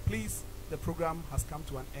all. Please, the program has come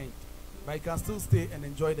to an end, but you can still stay and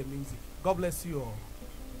enjoy the music. God bless you all.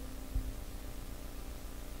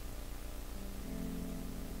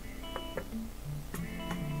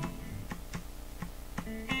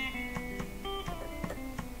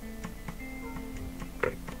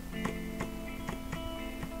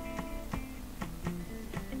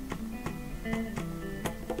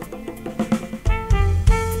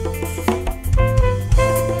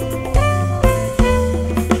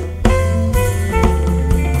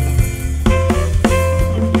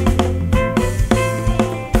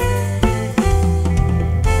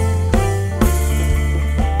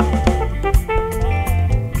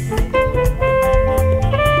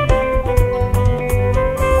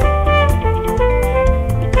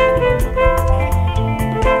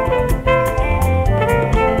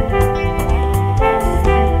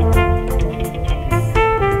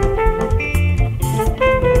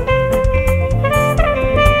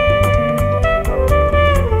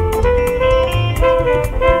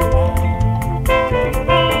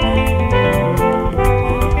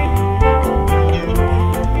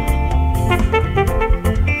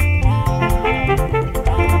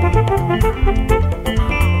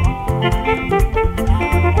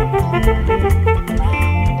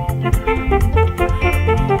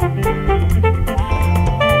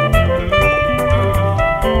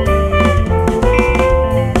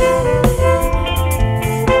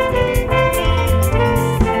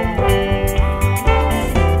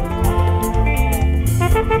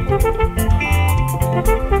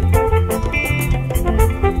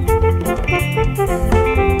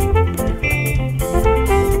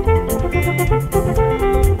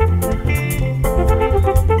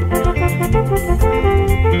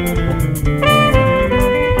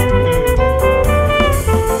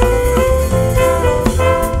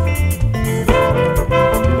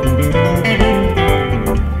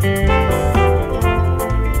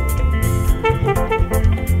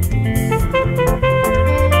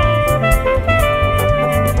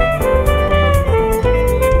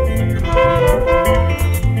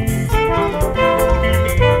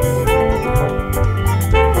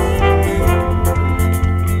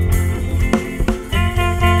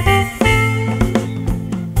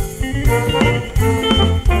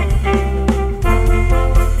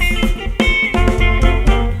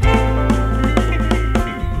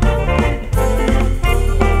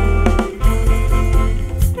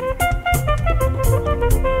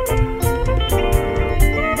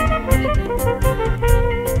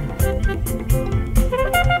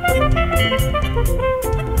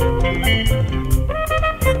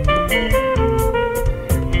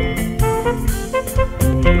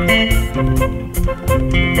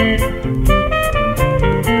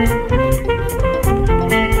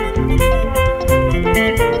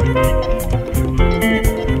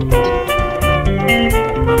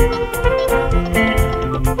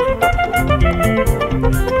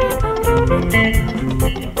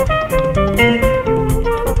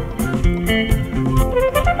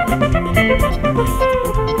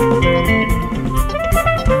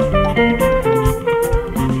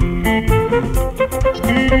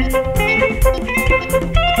 Thank you.